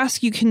a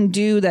task you can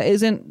do that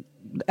isn't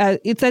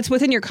that's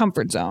within your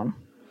comfort zone.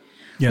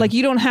 Yeah. Like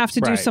you don't have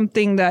to do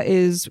something that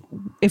is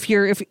if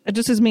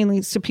this is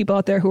mainly to people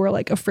out there who are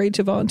like afraid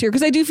to volunteer,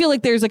 because I do feel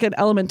like there's like an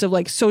element of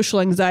like social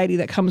anxiety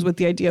that comes with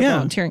the idea of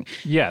volunteering.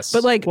 Yes,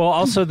 but like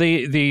also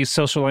the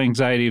social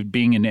anxiety of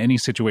being in any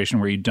situation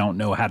where you don't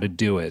know how to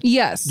do it.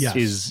 Yes.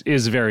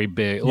 is very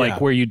big. Like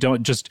where you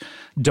don't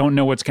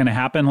know what's going to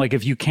happen. Like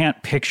if you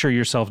can't picture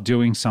yourself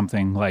doing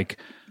something like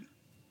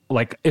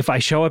if I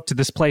show up to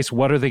this place,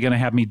 what are they going to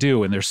have me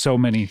do? And there's so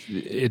many,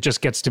 it just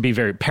gets to be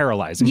very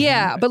paralyzing.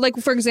 Yeah. But like,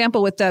 for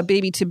example, with the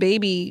Baby to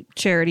Baby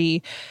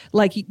charity,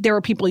 like there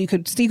were people you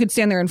could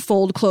stand there and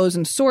fold clothes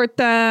and sort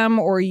them,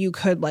 or you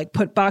could like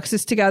put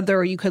boxes together,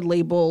 or you could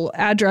label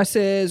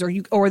addresses,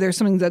 or there's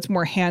something that's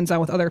more hands-on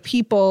with other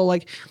people.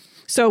 Like,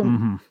 so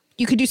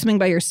you could do something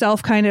by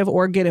yourself kind of,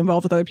 or get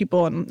involved with other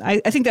people. And I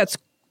think that's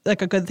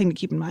like a good thing to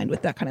keep in mind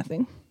with that kind of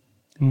thing.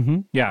 Mm-hmm.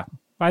 Yeah.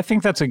 I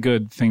think that's a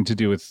good thing to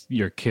do with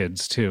your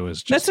kids too.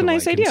 Is just that's a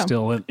nice idea.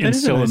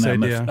 Instill in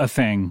them a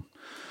thing.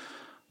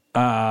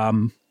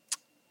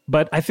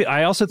 But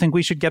I also think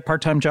we should get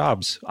part-time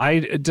jobs.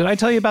 Did I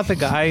tell you about the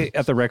guy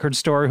at the record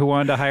store who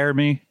wanted to hire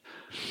me?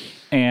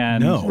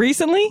 And no.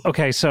 Recently?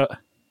 Okay, so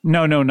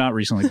no, not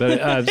recently.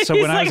 But so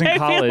when I was in college,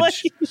 I feel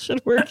like you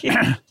should work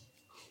here.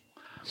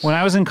 When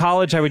I was in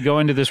college, I would go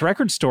into this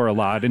record store a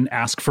lot and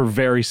ask for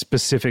very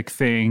specific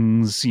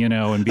things,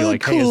 and be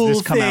like, hey, has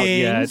this come out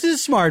yet? This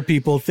is smart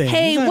people thing.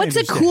 Hey, what's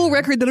a cool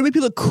record that'll make me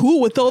look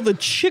cool with all the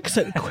chicks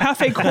at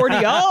Cafe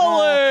Cordiales?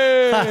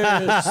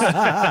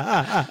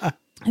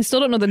 I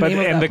still don't know the name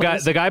of that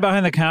place. The guy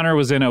behind the counter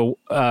was in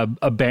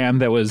a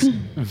band that was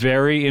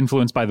very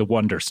influenced by the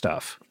Wonder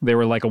Stuff. They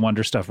were like a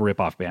Wonder Stuff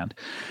ripoff band.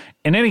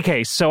 In any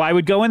case, so I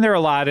would go in there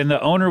a lot, and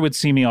the owner would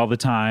see me all the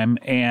time.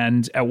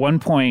 And at one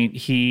point,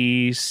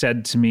 he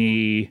said to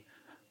me,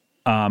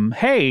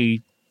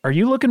 hey, are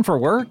you looking for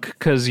work?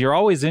 Because you're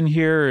always in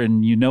here,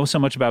 and you know so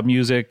much about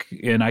music,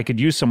 and I could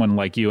use someone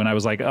like you. And I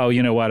was like, oh,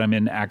 you know what? I'm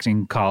in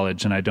acting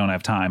college, and I don't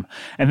have time.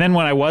 And then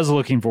when I was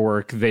looking for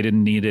work, they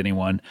didn't need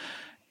anyone.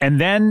 And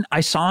then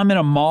I saw him in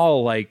a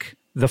mall like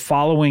the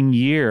following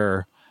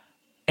year,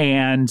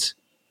 and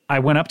I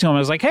went up to him. I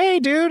was like,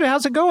 hey, dude,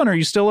 how's it going? Are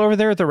you still over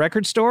there at the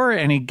record store?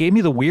 And he gave me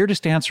the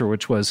weirdest answer,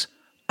 which was,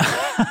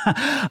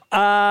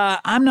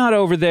 I'm not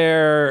over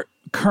there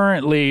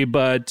currently,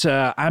 but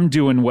I'm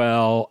doing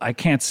well. I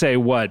can't say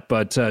what,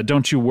 but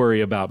don't you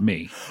worry about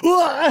me.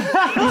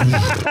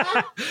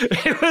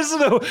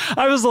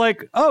 I was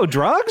like, oh,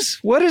 drugs?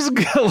 What is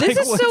like, this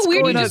is so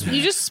weird. going on?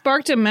 You just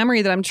sparked a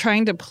memory that I'm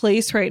trying to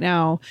place right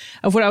now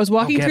of when I was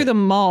walking through the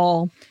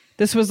mall.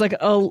 This was like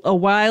a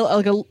while,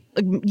 like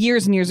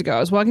years and years ago. I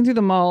was walking through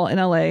the mall in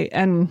LA,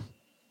 and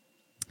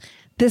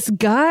this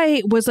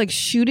guy was like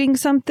shooting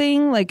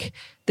something. Like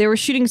they were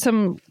shooting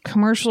some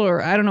commercial,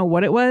 or I don't know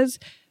what it was.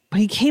 But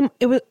I can't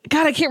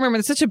remember.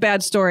 It's such a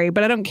bad story,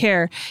 but I don't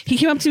care. He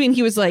came up to me and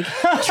he was like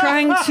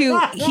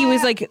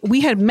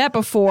we had met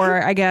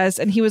before, I guess.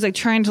 And he was like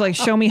trying to like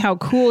show me how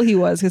cool he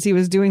was because he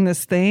was doing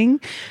this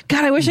thing.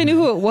 God, I wish I knew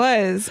who it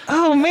was.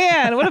 Oh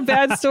man, what a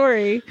bad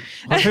story.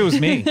 What if it was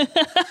me?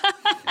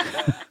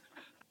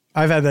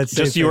 I've had that.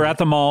 Just you were at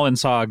the mall and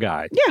saw a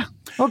guy. Yeah.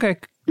 Okay.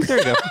 There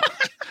you go.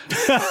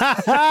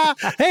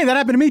 Hey, that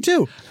happened to me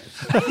too.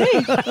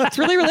 Hey, it's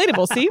really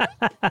relatable. See,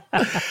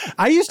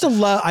 I used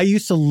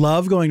to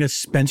love going to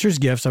Spencer's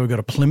Gifts. I would go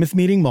to Plymouth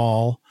Meeting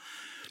Mall.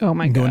 Oh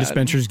my God. Going to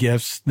Spencer's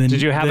Gifts. Then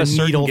did you have a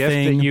certain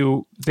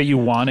gift that you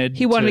wanted?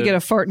 He wanted to get a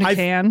fart in a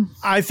can.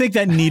 I think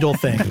that needle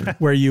thing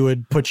where you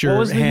would put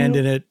your hand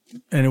in it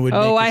and it would.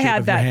 Oh, make the I shape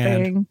had of your that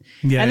hand. thing.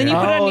 Yeah, and then you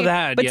put it on your,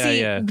 that. But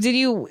yeah,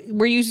 see,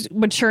 were you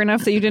mature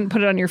enough that you didn't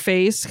put it on your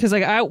face? Because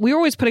we were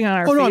always putting it on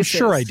our faces. Oh no, I'm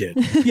sure I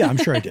did. Yeah, I'm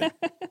sure I did.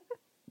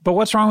 But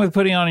what's wrong with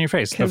putting it on your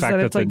face? The fact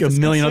that like a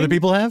million other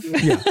people have?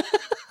 Yeah.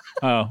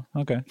 Oh,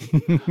 okay.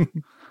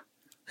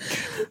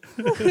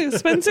 Is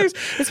Spencer's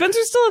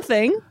still a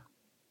thing?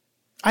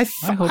 I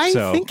hope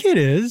so. think it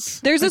is.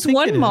 There's this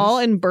one mall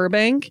in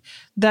Burbank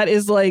that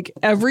is like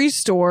every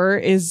store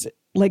is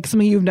like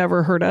something you've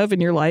never heard of in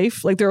your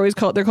life. Like they're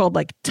called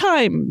like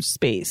Time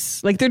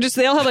Space. Like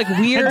they all have like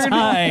weird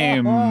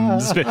time.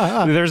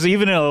 There's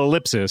even an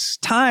ellipsis.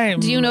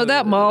 Time. Do you know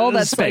that mall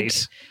that's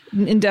space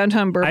like in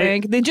downtown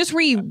Burbank? They just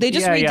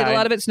redid a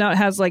lot of it, so now it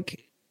has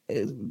like.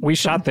 We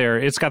shot there.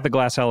 It's got the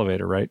glass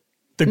elevator, right?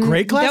 The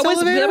great glass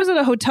elevator? That was at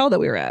a hotel that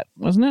we were at,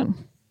 wasn't it?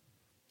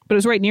 But it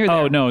was right near there.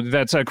 Oh no,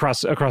 that's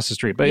across the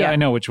street. But yeah, I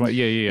know which one.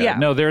 Yeah.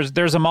 No,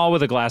 there's a mall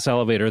with a glass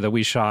elevator that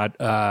we shot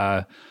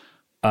a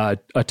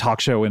talk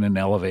show in an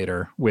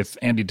elevator with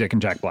Andy Dick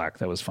and Jack Black.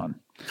 That was fun.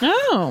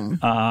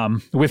 Oh.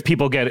 With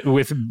people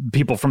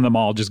from the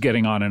mall just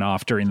getting on and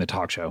off during the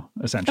talk show,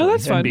 essentially,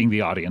 that's fun. And being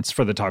the audience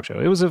for the talk show.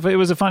 It was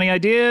a funny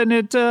idea, and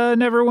it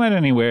never went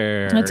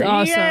anywhere. That's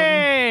awesome.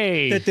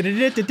 Yay! But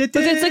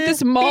it's like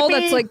this mall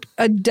that's like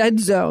a dead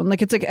zone.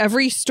 Like it's like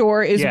every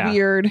store is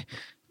weird.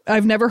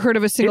 I've never heard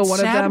of a single one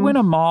of them. It's sad when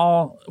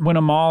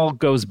a mall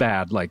goes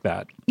bad like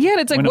that. Yeah,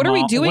 and it's like, what are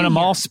we doing? When a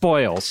mall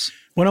spoils.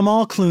 When a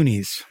mall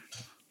Clooney's.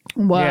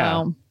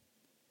 Wow.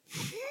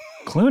 Yeah.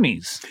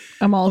 Clooney's.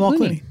 A mall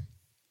Clooney.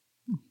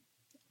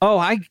 Oh,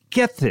 I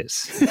get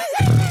this.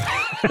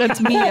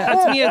 That's me.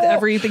 That's me with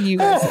everything you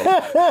guys say.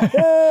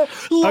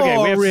 Okay,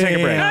 we have to take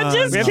a break. I'm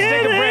just kidding.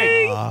 Take a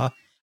break.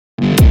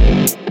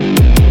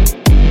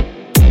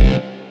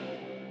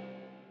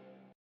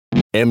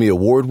 Emmy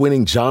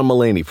award-winning John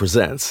Mulaney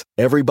presents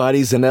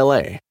Everybody's in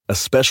LA, a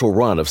special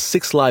run of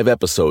 6 live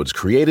episodes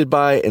created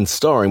by and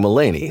starring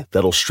Mulaney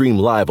that'll stream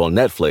live on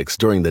Netflix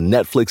during the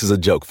Netflix is a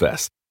Joke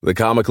Fest. The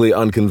comically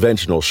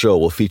unconventional show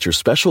will feature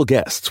special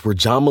guests where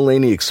John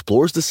Mulaney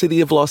explores the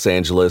city of Los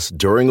Angeles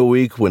during a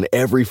week when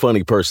every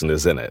funny person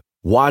is in it.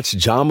 Watch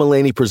John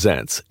Mulaney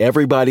Presents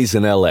Everybody's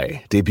in LA,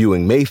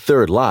 debuting May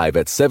 3rd live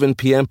at 7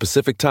 p.m.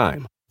 Pacific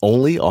Time,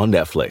 only on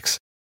Netflix.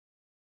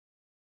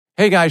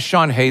 Hey guys,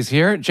 Sean Hayes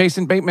here.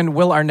 Jason Bateman,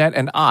 Will Arnett,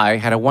 and I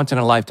had a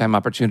once-in-a-lifetime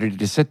opportunity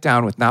to sit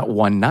down with not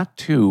one, not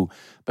two,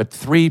 but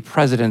 3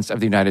 presidents of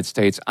the United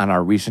States on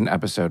our recent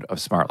episode of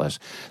Smartless.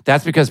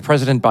 That's because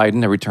President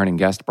Biden, a returning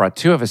guest, brought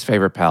 2 of his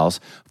favorite pals,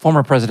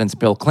 former Presidents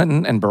Bill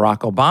Clinton and Barack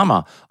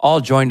Obama,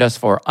 all joined us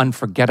for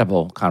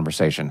unforgettable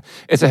conversation.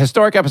 It's a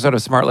historic episode of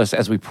Smartless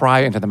as we pry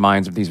into the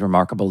minds of these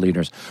remarkable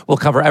leaders. We'll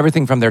cover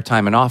everything from their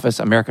time in office,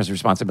 America's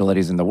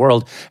responsibilities in the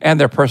world,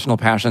 and their personal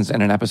passions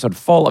in an episode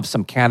full of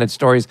some candid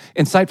stories,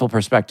 insightful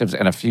perspectives,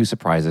 and a few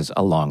surprises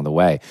along the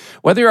way.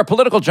 Whether you're a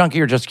political junkie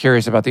or just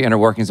curious about the inner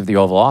workings of the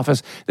Oval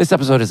Office, this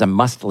episode is a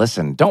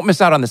must-listen. Don't miss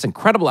out on this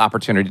incredible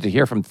opportunity to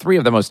hear from 3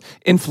 of the most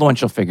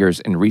influential figures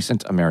in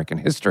recent American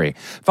history.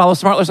 Follow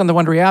Smartless on the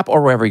Wondery app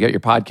or wherever you get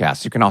your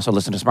podcasts. You can also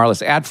listen to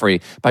Smartless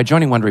ad-free by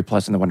joining Wondery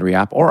Plus in the Wondery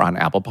app or on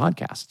Apple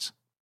Podcasts.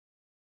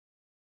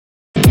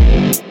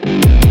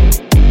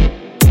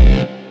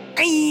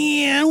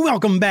 And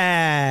welcome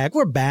back.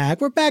 We're back.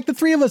 The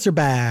 3 of us are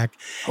back.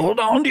 Hold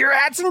on to your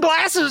hats and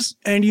glasses.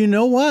 And you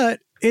know what?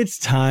 It's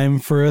time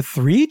for a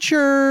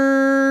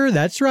Threecher.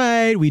 That's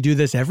right. We do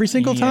this every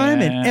single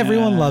time, and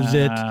everyone loves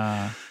it.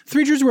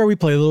 Threecher is where we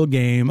play a little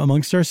game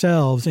amongst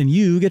ourselves, and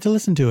you get to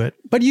listen to it.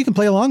 But you can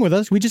play along with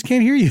us. We just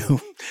can't hear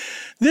you.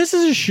 This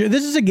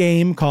is a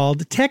game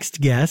called Text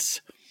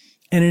Guess,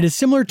 and it is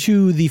similar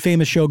to the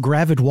famous show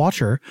Gravid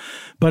Watcher.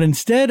 But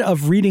instead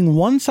of reading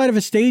one side of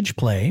a stage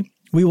play,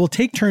 we will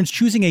take turns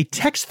choosing a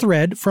text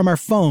thread from our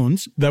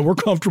phones that we're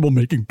comfortable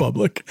making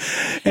public.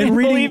 And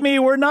reading. Believe me,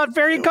 we're not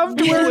very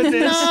comfortable with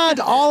this. Not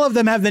all of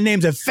them have the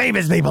names of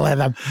famous people in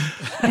them.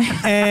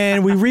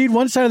 And we read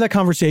one side of that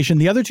conversation.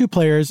 The other two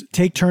players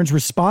take turns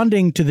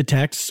responding to the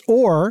texts,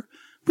 or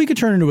we could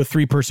turn into a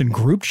 3-person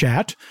group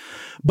chat,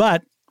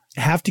 but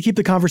have to keep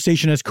the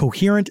conversation as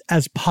coherent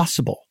as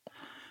possible.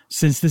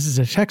 Since this is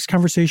a text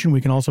conversation,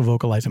 we can also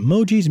vocalize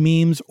emojis,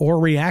 memes, or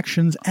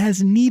reactions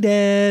as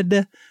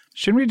needed.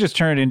 Shouldn't we just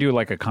turn it into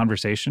like a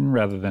conversation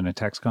rather than a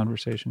text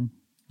conversation?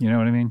 You know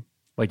what I mean?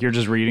 Like you're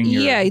just reading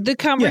your... Yeah, the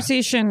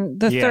conversation,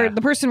 the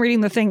person reading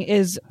the thing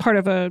is part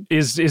of a...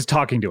 Is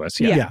talking to us,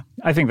 yeah.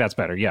 I think that's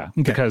better,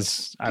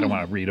 because I don't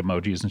want to read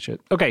emojis and shit.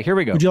 Okay, here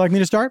we go. Would you like me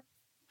to start?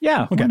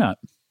 Yeah, why not?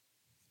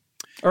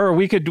 Or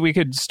we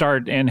could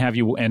start and have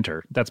you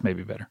enter. That's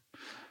maybe better.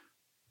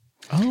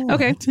 Oh,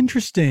 okay. That's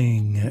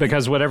interesting.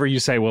 Because whatever you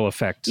say will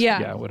affect...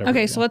 whatever.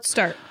 Okay, so let's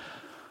start.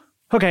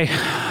 Okay,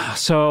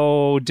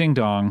 so ding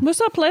dong.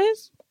 What's up,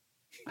 plays?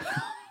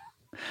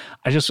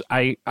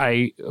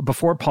 I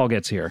before Paul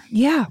gets here.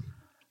 Yeah.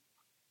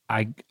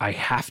 I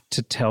have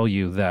to tell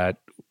you that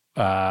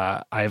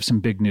I have some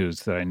big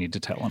news that I need to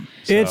tell him.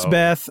 So it's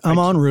Beth. I'm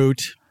en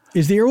route.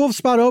 Is the Earwolf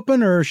spot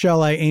open, or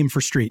shall I aim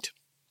for street?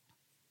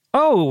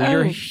 Oh,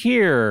 you're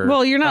here.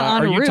 Well, you're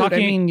not en route. Talking,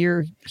 I mean,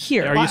 you're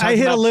here. I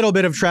hit a little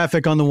bit of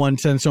traffic on the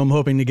 110, so I'm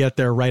hoping to get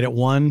there right at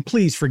 1.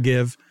 Please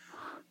forgive.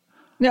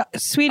 No,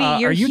 sweetie, you're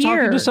here. Are you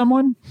talking to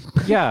someone?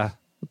 Yeah.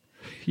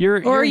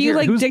 Are you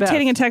like Who's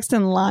dictating Beth? a text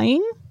and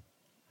lying?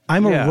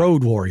 I'm a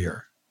road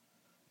warrior.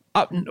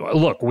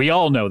 Look, we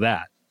all know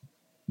that.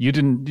 You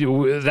didn't.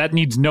 That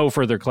needs no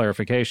further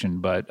clarification.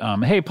 But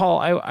hey,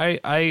 Paul,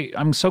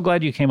 I'm so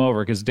glad you came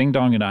over because Ding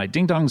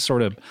Dong's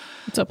sort of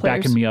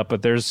backing me up.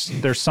 But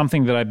there's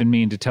something that I've been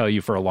meaning to tell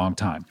you for a long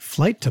time.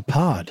 Flight to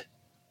pod.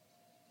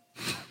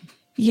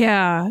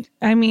 Yeah,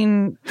 I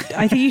mean,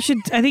 I think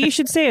you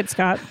should say it,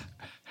 Scott.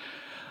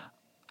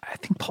 I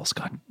think Paul's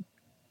gone.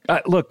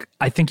 Look,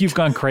 I think you've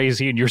gone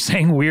crazy and you're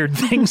saying weird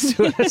things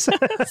to us.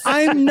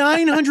 I'm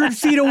 900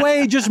 feet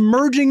away, just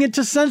merging it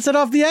to Sunset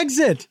off the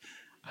exit.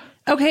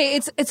 Okay,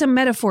 it's a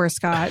metaphor,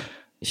 Scott.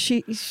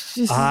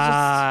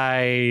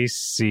 I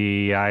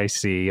see.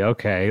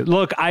 Okay.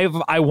 Look,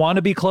 I want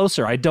to be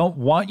closer. I don't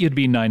want you to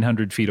be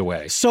 900 feet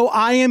away. So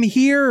I am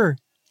here,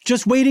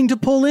 just waiting to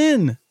pull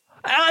in.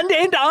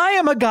 And I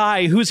am a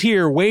guy who's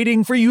here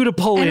waiting for you to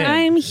pull in. And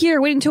I'm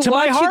here waiting to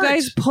watch you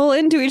guys pull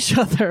into each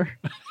other.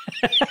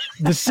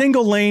 The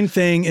single lane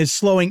thing is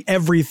slowing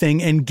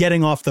everything and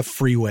getting off the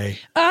freeway.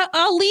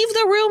 I'll leave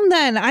the room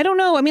then. I don't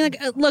know. I mean,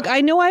 like, look, I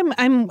know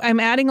I'm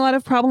adding a lot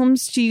of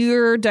problems to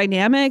your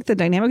dynamic, the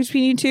dynamic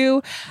between you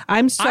two.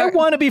 I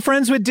want to be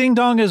friends with Ding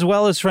Dong as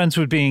well as friends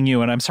with being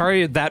you, and I'm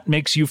sorry that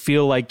makes you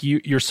feel like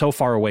you're so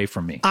far away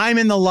from me. I'm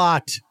in the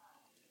lot.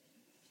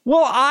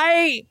 Well,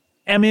 I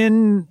am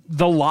in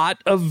the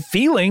lot of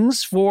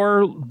feelings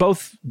for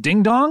both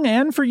Ding Dong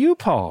and for you,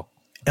 Paul.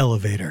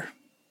 Elevator.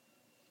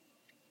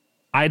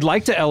 I'd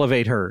like to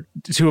elevate her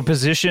to a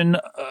position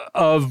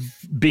of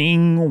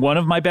being one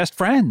of my best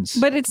friends.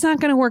 But it's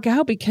not going to work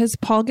out because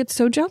Paul gets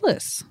so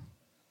jealous.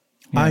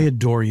 Yeah. I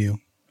adore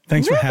you.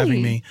 Thanks for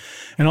having me.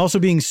 And also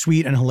being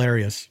sweet and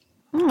hilarious.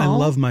 Aww. I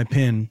love my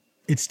pin.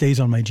 It stays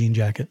on my jean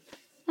jacket.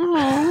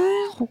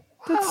 Oh,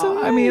 that's so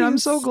nice. I mean, I'm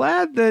so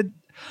glad that...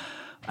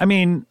 I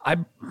mean,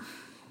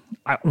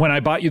 when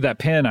I bought you that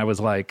pin, I was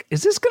like,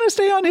 is this going to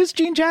stay on his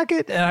jean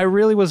jacket? And I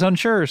really was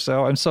unsure.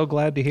 So I'm so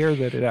glad to hear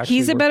that it actually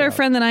He's a better out.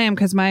 friend than I am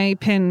because my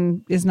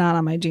pin is not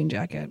on my jean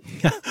jacket.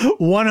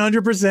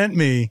 100%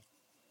 me.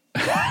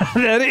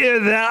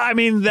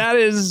 That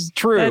is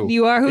true. That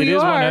you are who you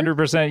are. It is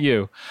 100%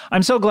 you.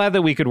 I'm so glad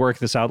that we could work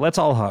this out. Let's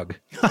all hug.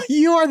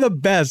 You are the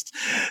best.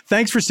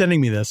 Thanks for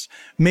sending me this.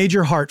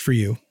 Major heart for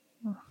you.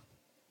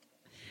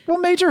 Well,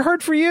 major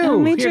hurt for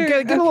you.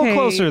 Here, get a little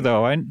closer,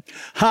 though. Ha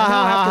ha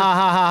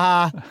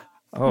ha ha.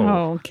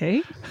 Oh,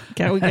 okay.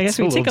 I guess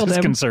we tickled him.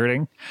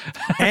 Disconcerting.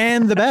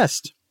 And the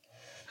best.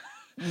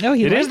 No,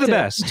 it is the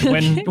best.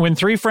 When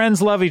three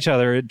friends love each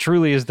other, it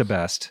truly is the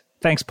best.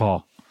 Thanks,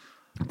 Paul.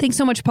 Thanks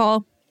so much,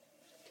 Paul.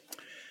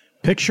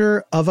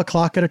 Picture of a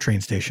clock at a train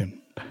station.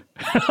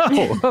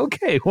 Oh,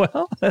 okay.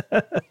 Well,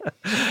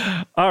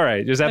 all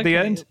right. Is that the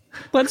end?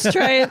 Let's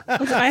try it.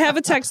 I have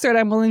a text thread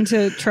I'm willing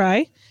to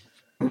try.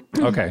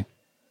 Okay.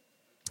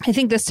 I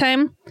think this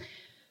time,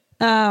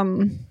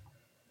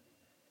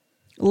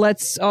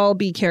 let's all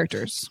be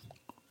characters.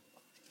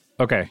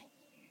 Okay.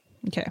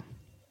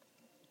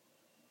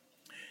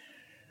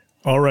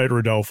 All right,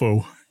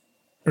 Rodolfo.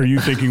 Are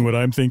you thinking what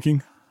I'm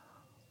thinking?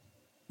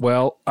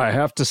 Well, I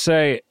have to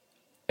say,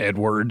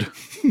 Edward,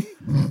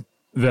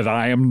 that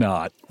I am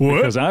not. What?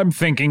 Because I'm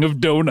thinking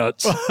of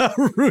donuts.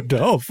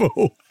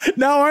 Rodolfo.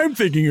 Now I'm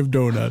thinking of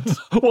donuts.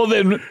 Well,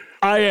 then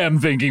I am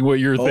thinking what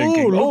you're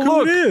thinking. Look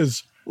who it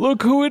is.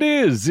 Look who it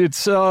is.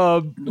 It's,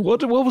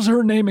 what was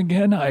her name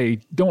again? I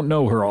don't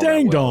know her all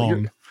Dang that well.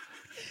 dong.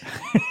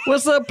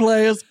 What's up,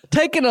 players?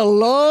 Taking a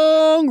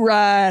long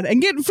ride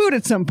and getting food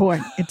at some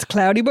point. It's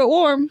cloudy but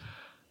warm.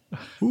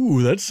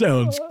 Ooh, that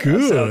sounds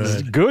good.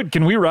 Sounds good.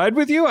 Can we ride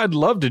with you? I'd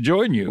love to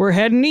join you. We're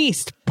heading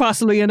east,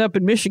 possibly end up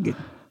in Michigan.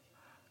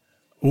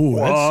 Ooh,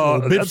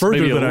 that's a bit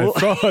further than I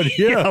thought.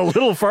 Yeah. A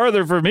little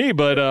farther for me,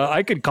 but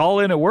I could call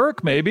in at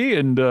work maybe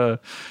and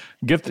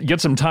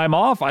get some time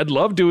off. I'd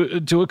love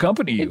to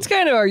accompany you. It's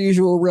kind of our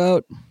usual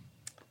route.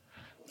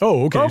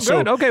 Oh, okay. Oh,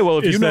 good. Okay, well,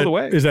 if you know the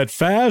way. Is that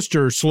fast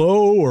or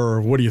slow, or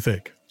what do you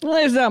think? Well,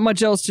 there's not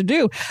much else to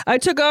do. I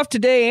took off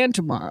today and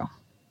tomorrow.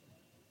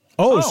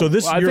 So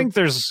this I think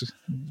there's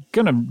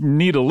going to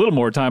need a little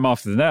more time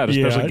off than that,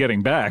 especially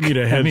getting back. Need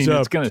a heads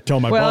up. Tell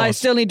my boss. Well, I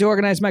still need to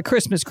organize my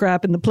Christmas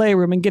crap in the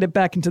playroom and get it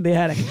back into the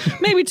attic.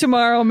 Maybe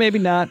tomorrow, maybe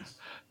not.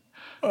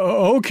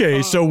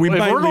 Okay, so we if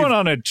might we're going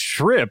on a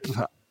trip,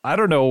 I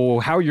don't know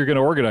how you're going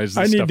to organize this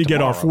I need stuff to get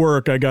tomorrow. off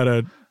work. I got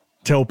to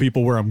tell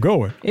people where I'm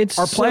going.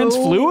 Are plans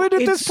fluid at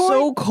this point? It's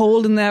so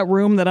cold in that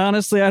room that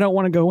honestly, I don't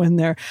want to go in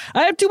there.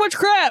 I have too much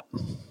crap.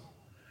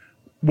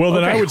 Well,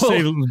 then I would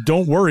say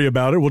don't worry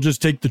about it. We'll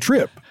just take the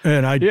trip.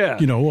 And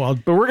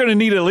but we're going to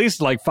need at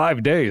least like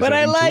 5 days. But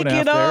I like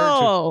 2.5 it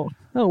all.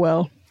 Oh,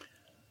 well.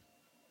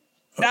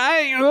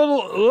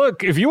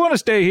 Look, if you want to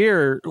stay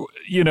here,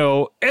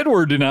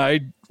 Edward and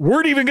I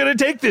weren't even going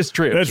to take this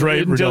trip. That's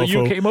right, until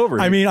Rodolfo. you came over.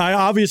 I mean,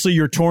 obviously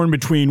you're torn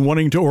between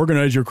wanting to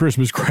organize your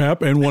Christmas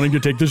crap and wanting to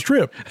take this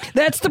trip.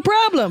 That's the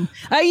problem.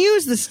 I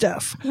use the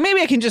stuff.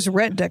 Maybe I can just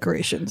rent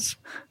decorations.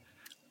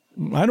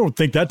 I don't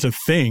think that's a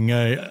thing.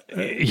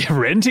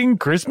 Renting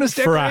Christmas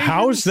decorations? For a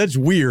house? That's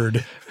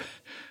weird.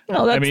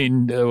 Well,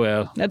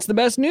 that's the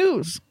best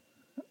news.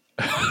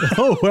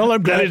 Oh, well,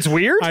 I'm glad that it's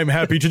weird. I'm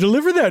happy to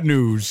deliver that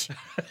news.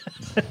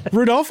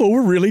 Rodolfo,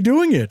 we're really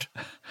doing it.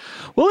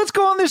 Well, let's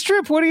go on this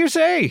trip. What do you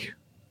say?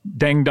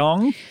 Dang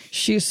dong.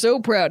 She's so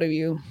proud of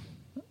you.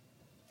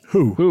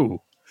 Who?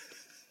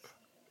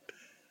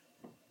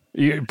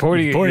 You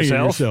pointing at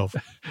yourself?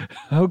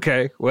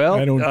 Okay.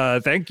 Well,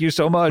 thank you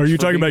so much. Are you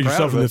talking about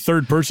yourself in the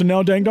third person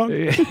now, Dang Dong?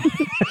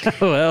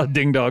 Well,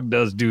 Ding Dong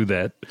does do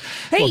that.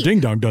 Hey, well, Ding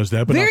Dong does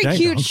that, but very not Dang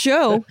cute Dong.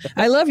 show.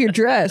 I love your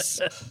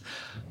dress.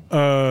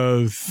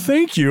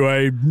 Thank you.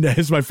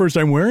 It's my first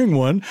time wearing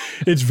one.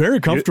 It's very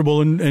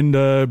comfortable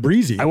and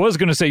breezy. I was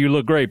going to say you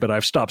look great, but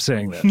I've stopped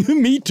saying that.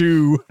 Me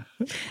too.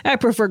 I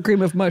prefer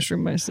cream of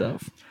mushroom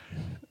myself.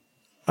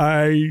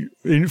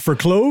 For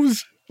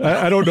clothes?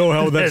 I don't know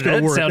how that's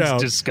going to work out. That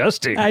sounds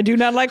disgusting. I do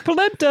not like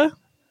polenta.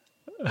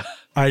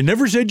 I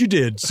never said you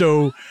did,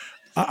 so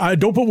I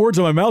don't put words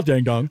in my mouth,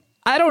 Dang Dong.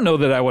 I don't know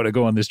that I want to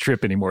go on this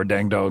trip anymore,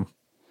 Dang Dong.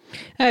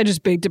 I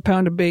just baked a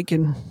pound of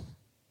bacon.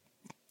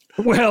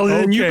 Well,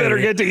 then you better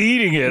get to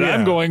eating it. Yeah.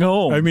 I'm going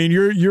home. I mean,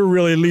 you're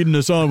really leading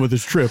us on with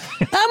this trip.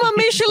 I'm a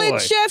Michelin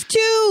chef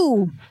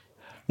too.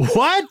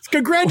 What?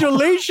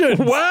 Congratulations!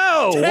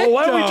 Wow! Well,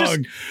 why don't we just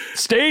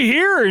stay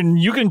here and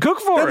you can cook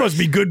for us? That must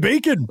be good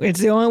bacon.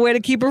 It's the only way to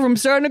keep her from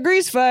starting a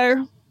grease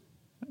fire.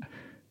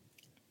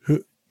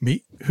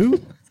 Me? Who?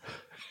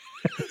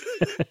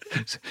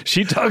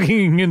 She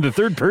talking in the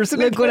third person?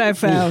 Look what I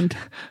found.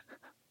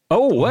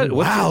 Oh, what?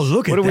 Wow,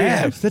 look at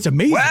that. That's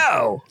amazing.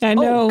 Wow. I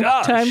know.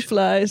 gosh. Time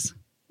flies.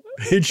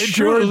 It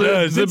sure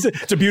does.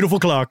 It's a beautiful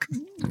clock.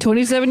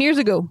 27 years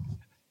ago.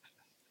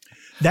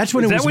 That's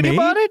when Is it that was when made? you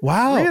bought it?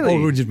 Wow. Really?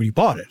 Oh, just when you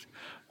bought it.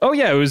 Oh,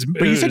 yeah. It was.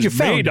 But you said you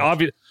found made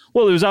it.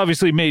 Well, it was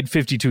obviously made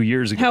 52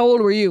 years ago. How old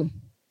were you?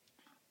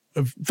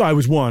 I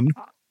was one.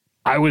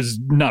 I was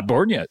not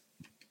born yet.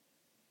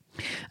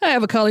 I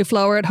have a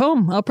cauliflower at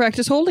home. I'll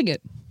practice holding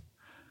it.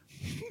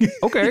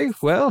 Okay,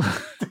 well.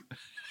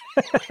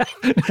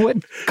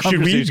 What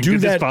Should we conversation do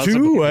could this that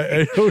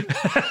possibly- too?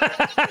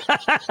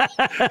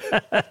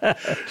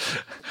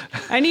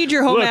 I need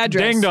your home Look,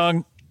 address. Ding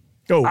dong.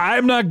 Oh,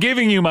 I'm not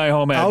giving you my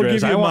home I'll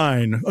address. give you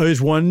mine. It's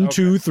 1,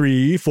 2,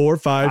 3, 4,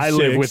 5, I 6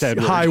 live with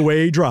Edward.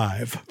 Highway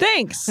Drive.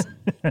 Thanks.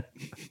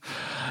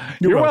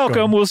 You're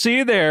welcome. We'll see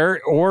you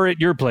there or at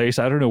your place.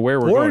 I don't know where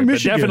we're Or going, in but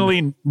Michigan.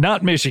 definitely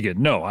not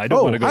Michigan. No, I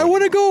don't want to go. I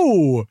want to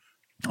go.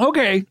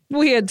 Okay.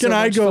 We had so Can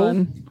I much go?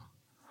 fun.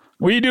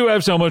 We do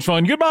have so much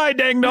fun. Goodbye,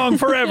 dang dong,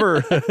 forever.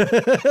 That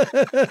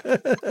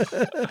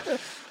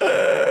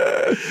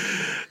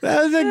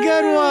was a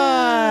good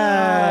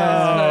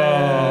one.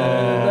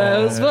 That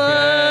was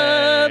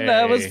fun.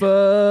 That was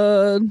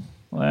fun.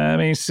 Let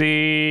me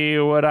see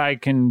what I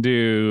can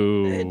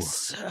do.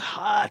 It's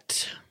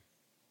hot.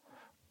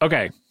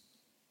 Okay.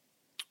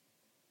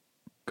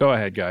 Go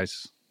ahead,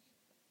 guys.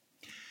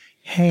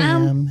 Hey,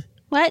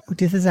 What?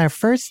 this is our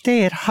first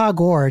day at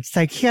Hogwarts.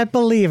 I can't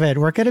believe it.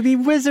 We're going to be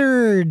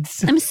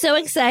wizards. I'm so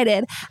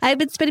excited. I've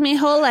been spending my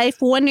whole life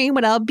wondering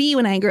what I'll be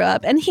when I grow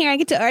up, and here I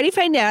get to already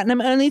find out, and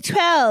I'm only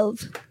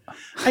 12.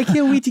 I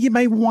can't wait to get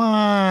my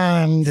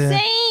wand.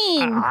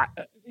 Same.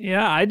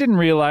 Yeah, I didn't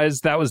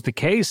realize that was the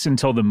case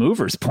until the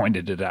movers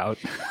pointed it out.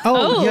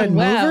 Oh, you had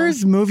wow.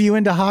 movers move you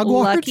into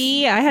Hogwarts?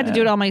 Lucky. I had to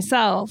do it all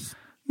myself.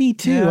 Me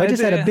too. Yeah, I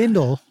just had a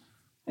bindle.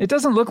 It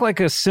doesn't look like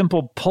a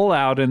simple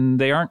pullout, and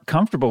they aren't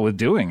comfortable with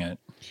doing it.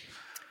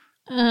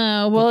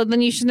 Well,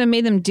 then you shouldn't have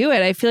made them do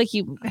it. I feel like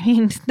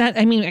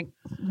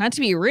not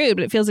to be rude,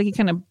 but it feels like you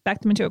kind of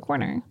backed them into a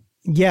corner.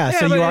 Yeah,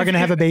 so but you are if going to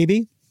have a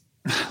baby?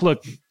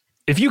 Look,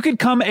 If you could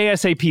come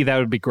ASAP, that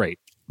would be great.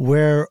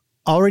 We're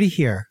already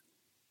here.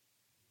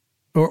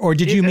 Or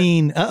did you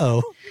mean,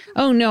 uh-oh?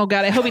 Oh, no,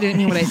 God, I hope he didn't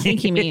mean what I think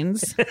he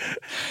means.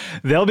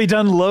 They'll be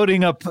done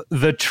loading up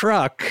the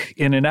truck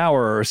in an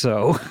hour or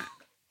so.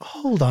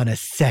 Hold on a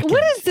second.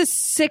 What is this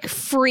sick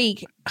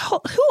freak?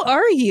 Who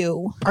are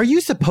you? Are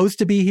you supposed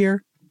to be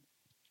here?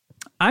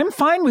 I'm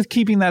fine with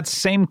keeping that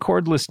same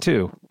cordless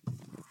too.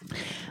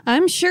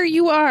 I'm sure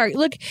you are.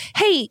 Look,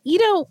 hey, we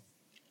were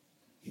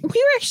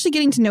actually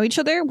getting to know each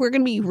other. We're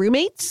going to be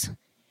roommates.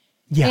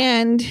 Yeah.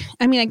 And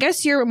I mean, I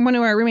guess you're one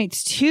of our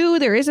roommates too.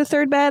 There is a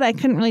third bed. I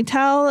couldn't really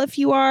tell if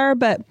you are,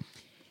 but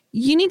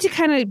you need to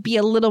kind of be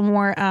a little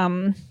more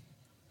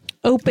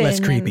open.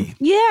 Less creepy.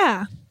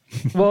 Yeah.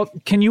 Well,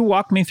 can you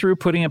walk me through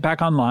putting it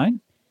back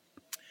online?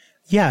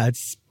 Yeah,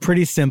 it's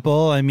pretty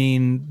simple. I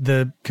mean,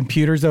 the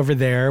computer's over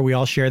there. We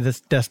all share this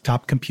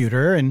desktop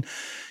computer, and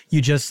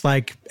you just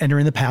enter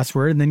in the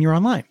password and then you're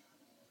online.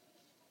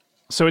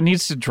 So it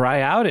needs to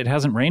dry out? It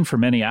hasn't rained for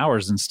many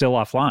hours and still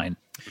offline.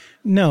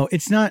 No,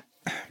 it's not.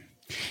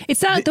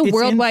 It's not the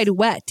World Wide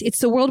Wet. It's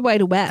the World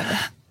Wide Web.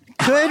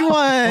 Good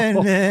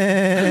one.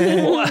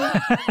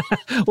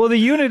 Well, the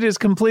unit is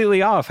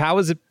completely off. How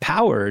is it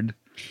powered?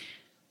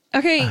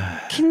 Okay,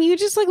 can you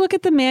just look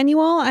at the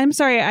manual? I'm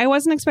sorry, I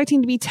wasn't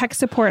expecting to be tech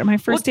support my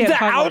first day at Hogwarts.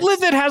 The outlet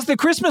that has the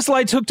Christmas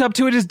lights hooked up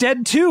to it is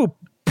dead too.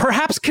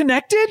 Perhaps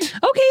connected?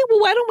 Okay, well,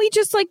 why don't we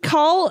just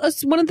call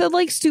us one of the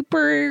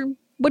super,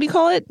 what do you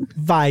call it?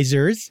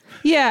 Visors.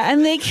 Yeah,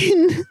 and they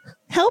can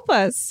help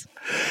us.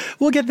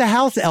 We'll get the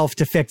house elf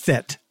to fix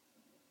it.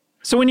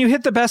 So when you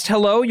hit the best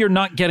hello, you're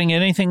not getting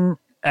anything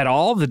at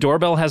all? The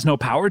doorbell has no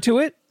power to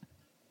it?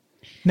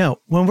 No,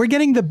 when we're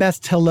getting the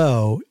best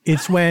hello,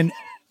 it's when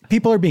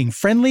people are being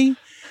friendly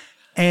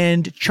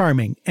and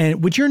charming,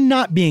 and which you're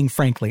not being,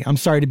 frankly. I'm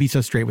sorry to be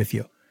so straight with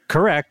you.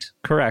 Correct.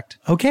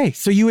 Okay,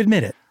 so you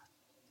admit it.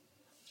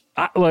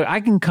 Look, I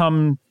can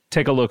come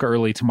take a look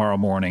early tomorrow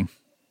morning.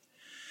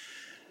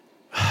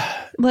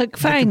 Look,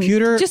 fine.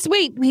 Computer. Just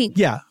wait.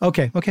 Yeah,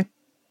 okay.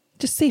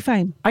 Just say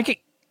fine.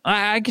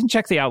 I can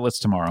check the outlets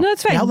tomorrow. No,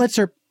 it's fine. The outlets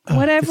are...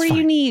 Whatever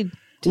you need.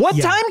 What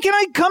time can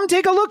I come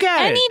take a look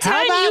at it?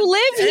 Anytime you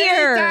live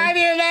here. Anytime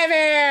you live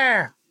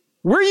here.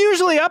 We're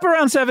usually up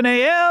around 7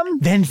 a.m.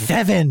 Then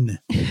 7.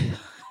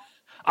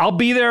 I'll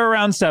be there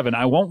around 7.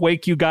 I won't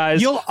wake you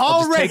guys. You'll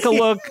I'll just take a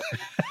look.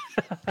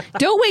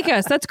 Don't wake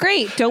us. That's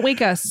great. Don't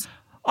wake us.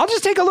 I'll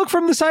just take a look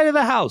from the side of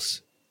the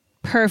house.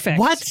 Perfect.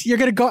 What? You're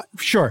going to go?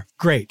 Sure,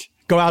 great.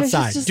 Go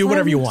outside. Just do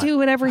whatever you want. Do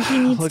whatever he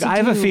needs Look, to do. I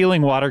have a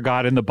feeling water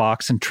got in the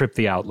box and tripped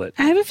the outlet.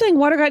 I have a feeling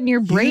water got in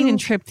your brain and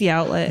tripped the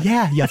outlet.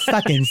 Yeah, you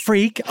fucking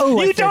freak.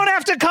 Oh, You don't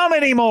have to come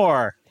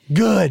anymore.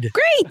 Good.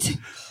 Great.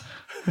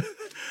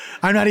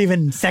 I'm not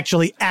even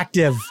sexually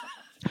active.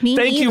 Me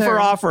Thank you neither. for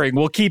offering.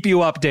 We'll keep you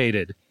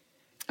updated.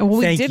 Well,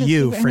 we Thank didn't-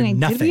 you for Did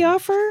nothing. we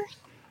offer?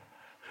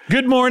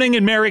 Good morning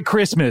and Merry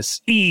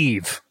Christmas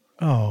Eve.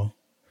 Oh,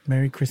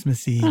 Merry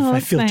Christmas Eve. Oh, I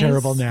that's feel nice.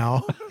 terrible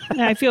now.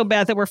 I feel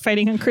bad that we're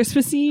fighting on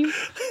Christmas Eve.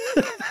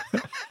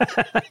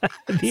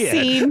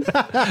 Scene.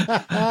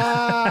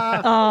 Aww.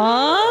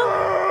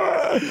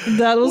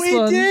 That was We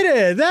fun. did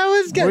it. That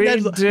was good. We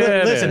That-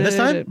 did Listen, it. this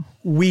time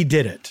we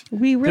did it.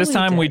 We really This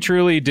time did. we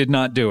truly did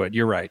not do it.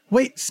 You're right.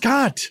 Wait,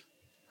 Scott.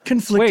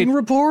 Conflicting Wait.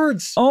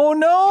 reports. Oh,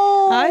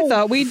 no. I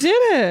thought we did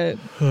it.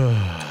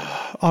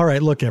 All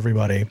right, look,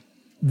 everybody.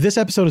 This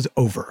episode is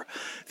over.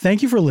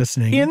 Thank you for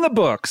listening. In the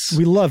books.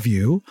 We love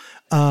you.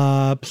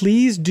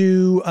 Please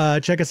do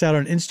check us out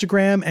on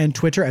Instagram and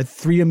Twitter at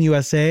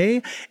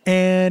ThreedomUSA.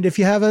 And if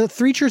you have a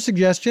Threacher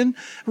suggestion,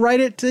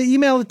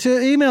 email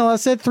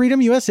us at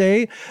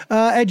ThreedomUSA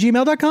at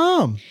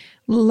gmail.com.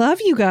 Love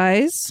you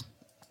guys,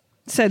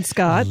 said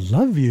Scott.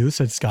 Love you,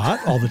 said Scott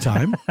all the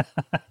time.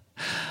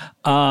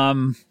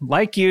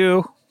 Like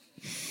you.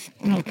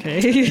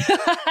 Okay.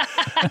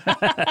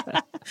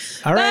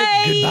 All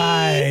right.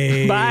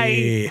 Bye. Goodbye.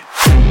 Bye.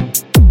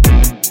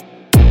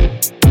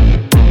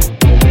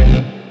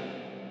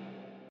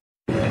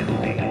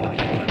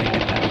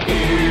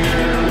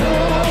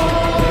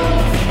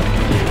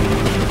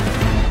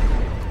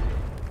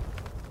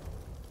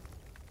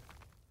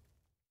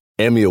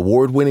 Emmy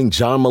award-winning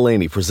John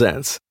Mulaney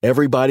presents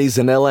Everybody's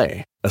in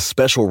LA, a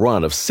special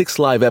run of 6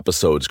 live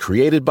episodes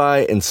created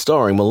by and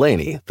starring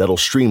Mulaney that'll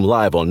stream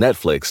live on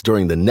Netflix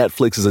during the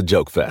Netflix is a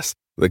Joke Fest.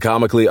 The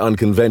comically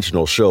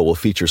unconventional show will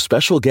feature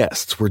special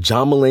guests where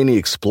John Mulaney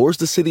explores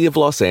the city of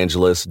Los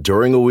Angeles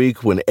during a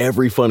week when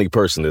every funny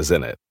person is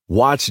in it.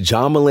 Watch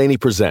John Mulaney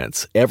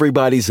Presents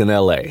Everybody's in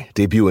LA,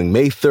 debuting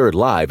May 3rd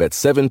live at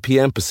 7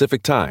 p.m.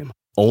 Pacific Time,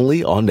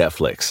 only on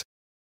Netflix.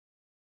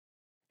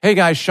 Hey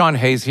guys, Sean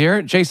Hayes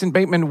here. Jason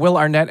Bateman, Will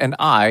Arnett, and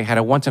I had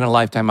a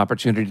once-in-a-lifetime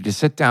opportunity to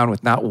sit down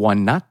with not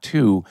one, not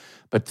two,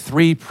 but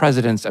 3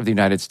 presidents of the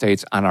United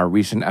States on our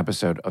recent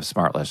episode of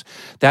Smartless.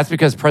 That's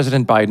because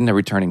President Biden, a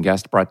returning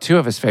guest, brought 2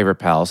 of his favorite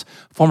pals,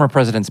 former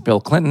Presidents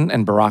Bill Clinton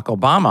and Barack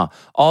Obama,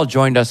 all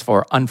joined us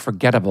for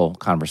unforgettable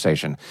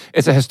conversation.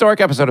 It's a historic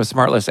episode of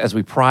Smartless as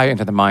we pry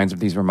into the minds of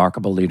these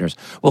remarkable leaders.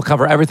 We'll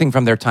cover everything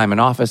from their time in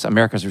office,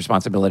 America's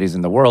responsibilities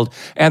in the world,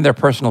 and their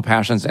personal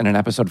passions in an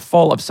episode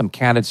full of some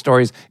candid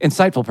stories,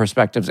 insightful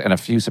perspectives, and a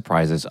few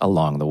surprises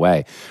along the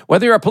way.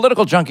 Whether you're a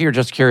political junkie or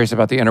just curious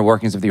about the inner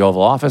workings of the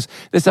Oval Office,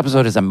 this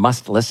episode is a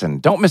must-listen.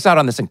 Don't miss out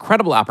on this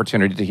incredible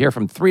opportunity to hear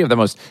from 3 of the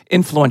most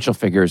influential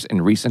figures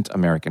in recent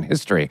American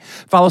history.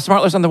 Follow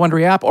Smartless on the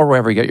Wondery app or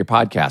wherever you get your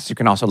podcasts. You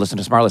can also listen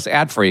to Smartless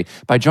ad-free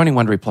by joining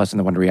Wondery Plus in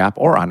the Wondery app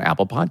or on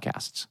Apple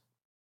Podcasts.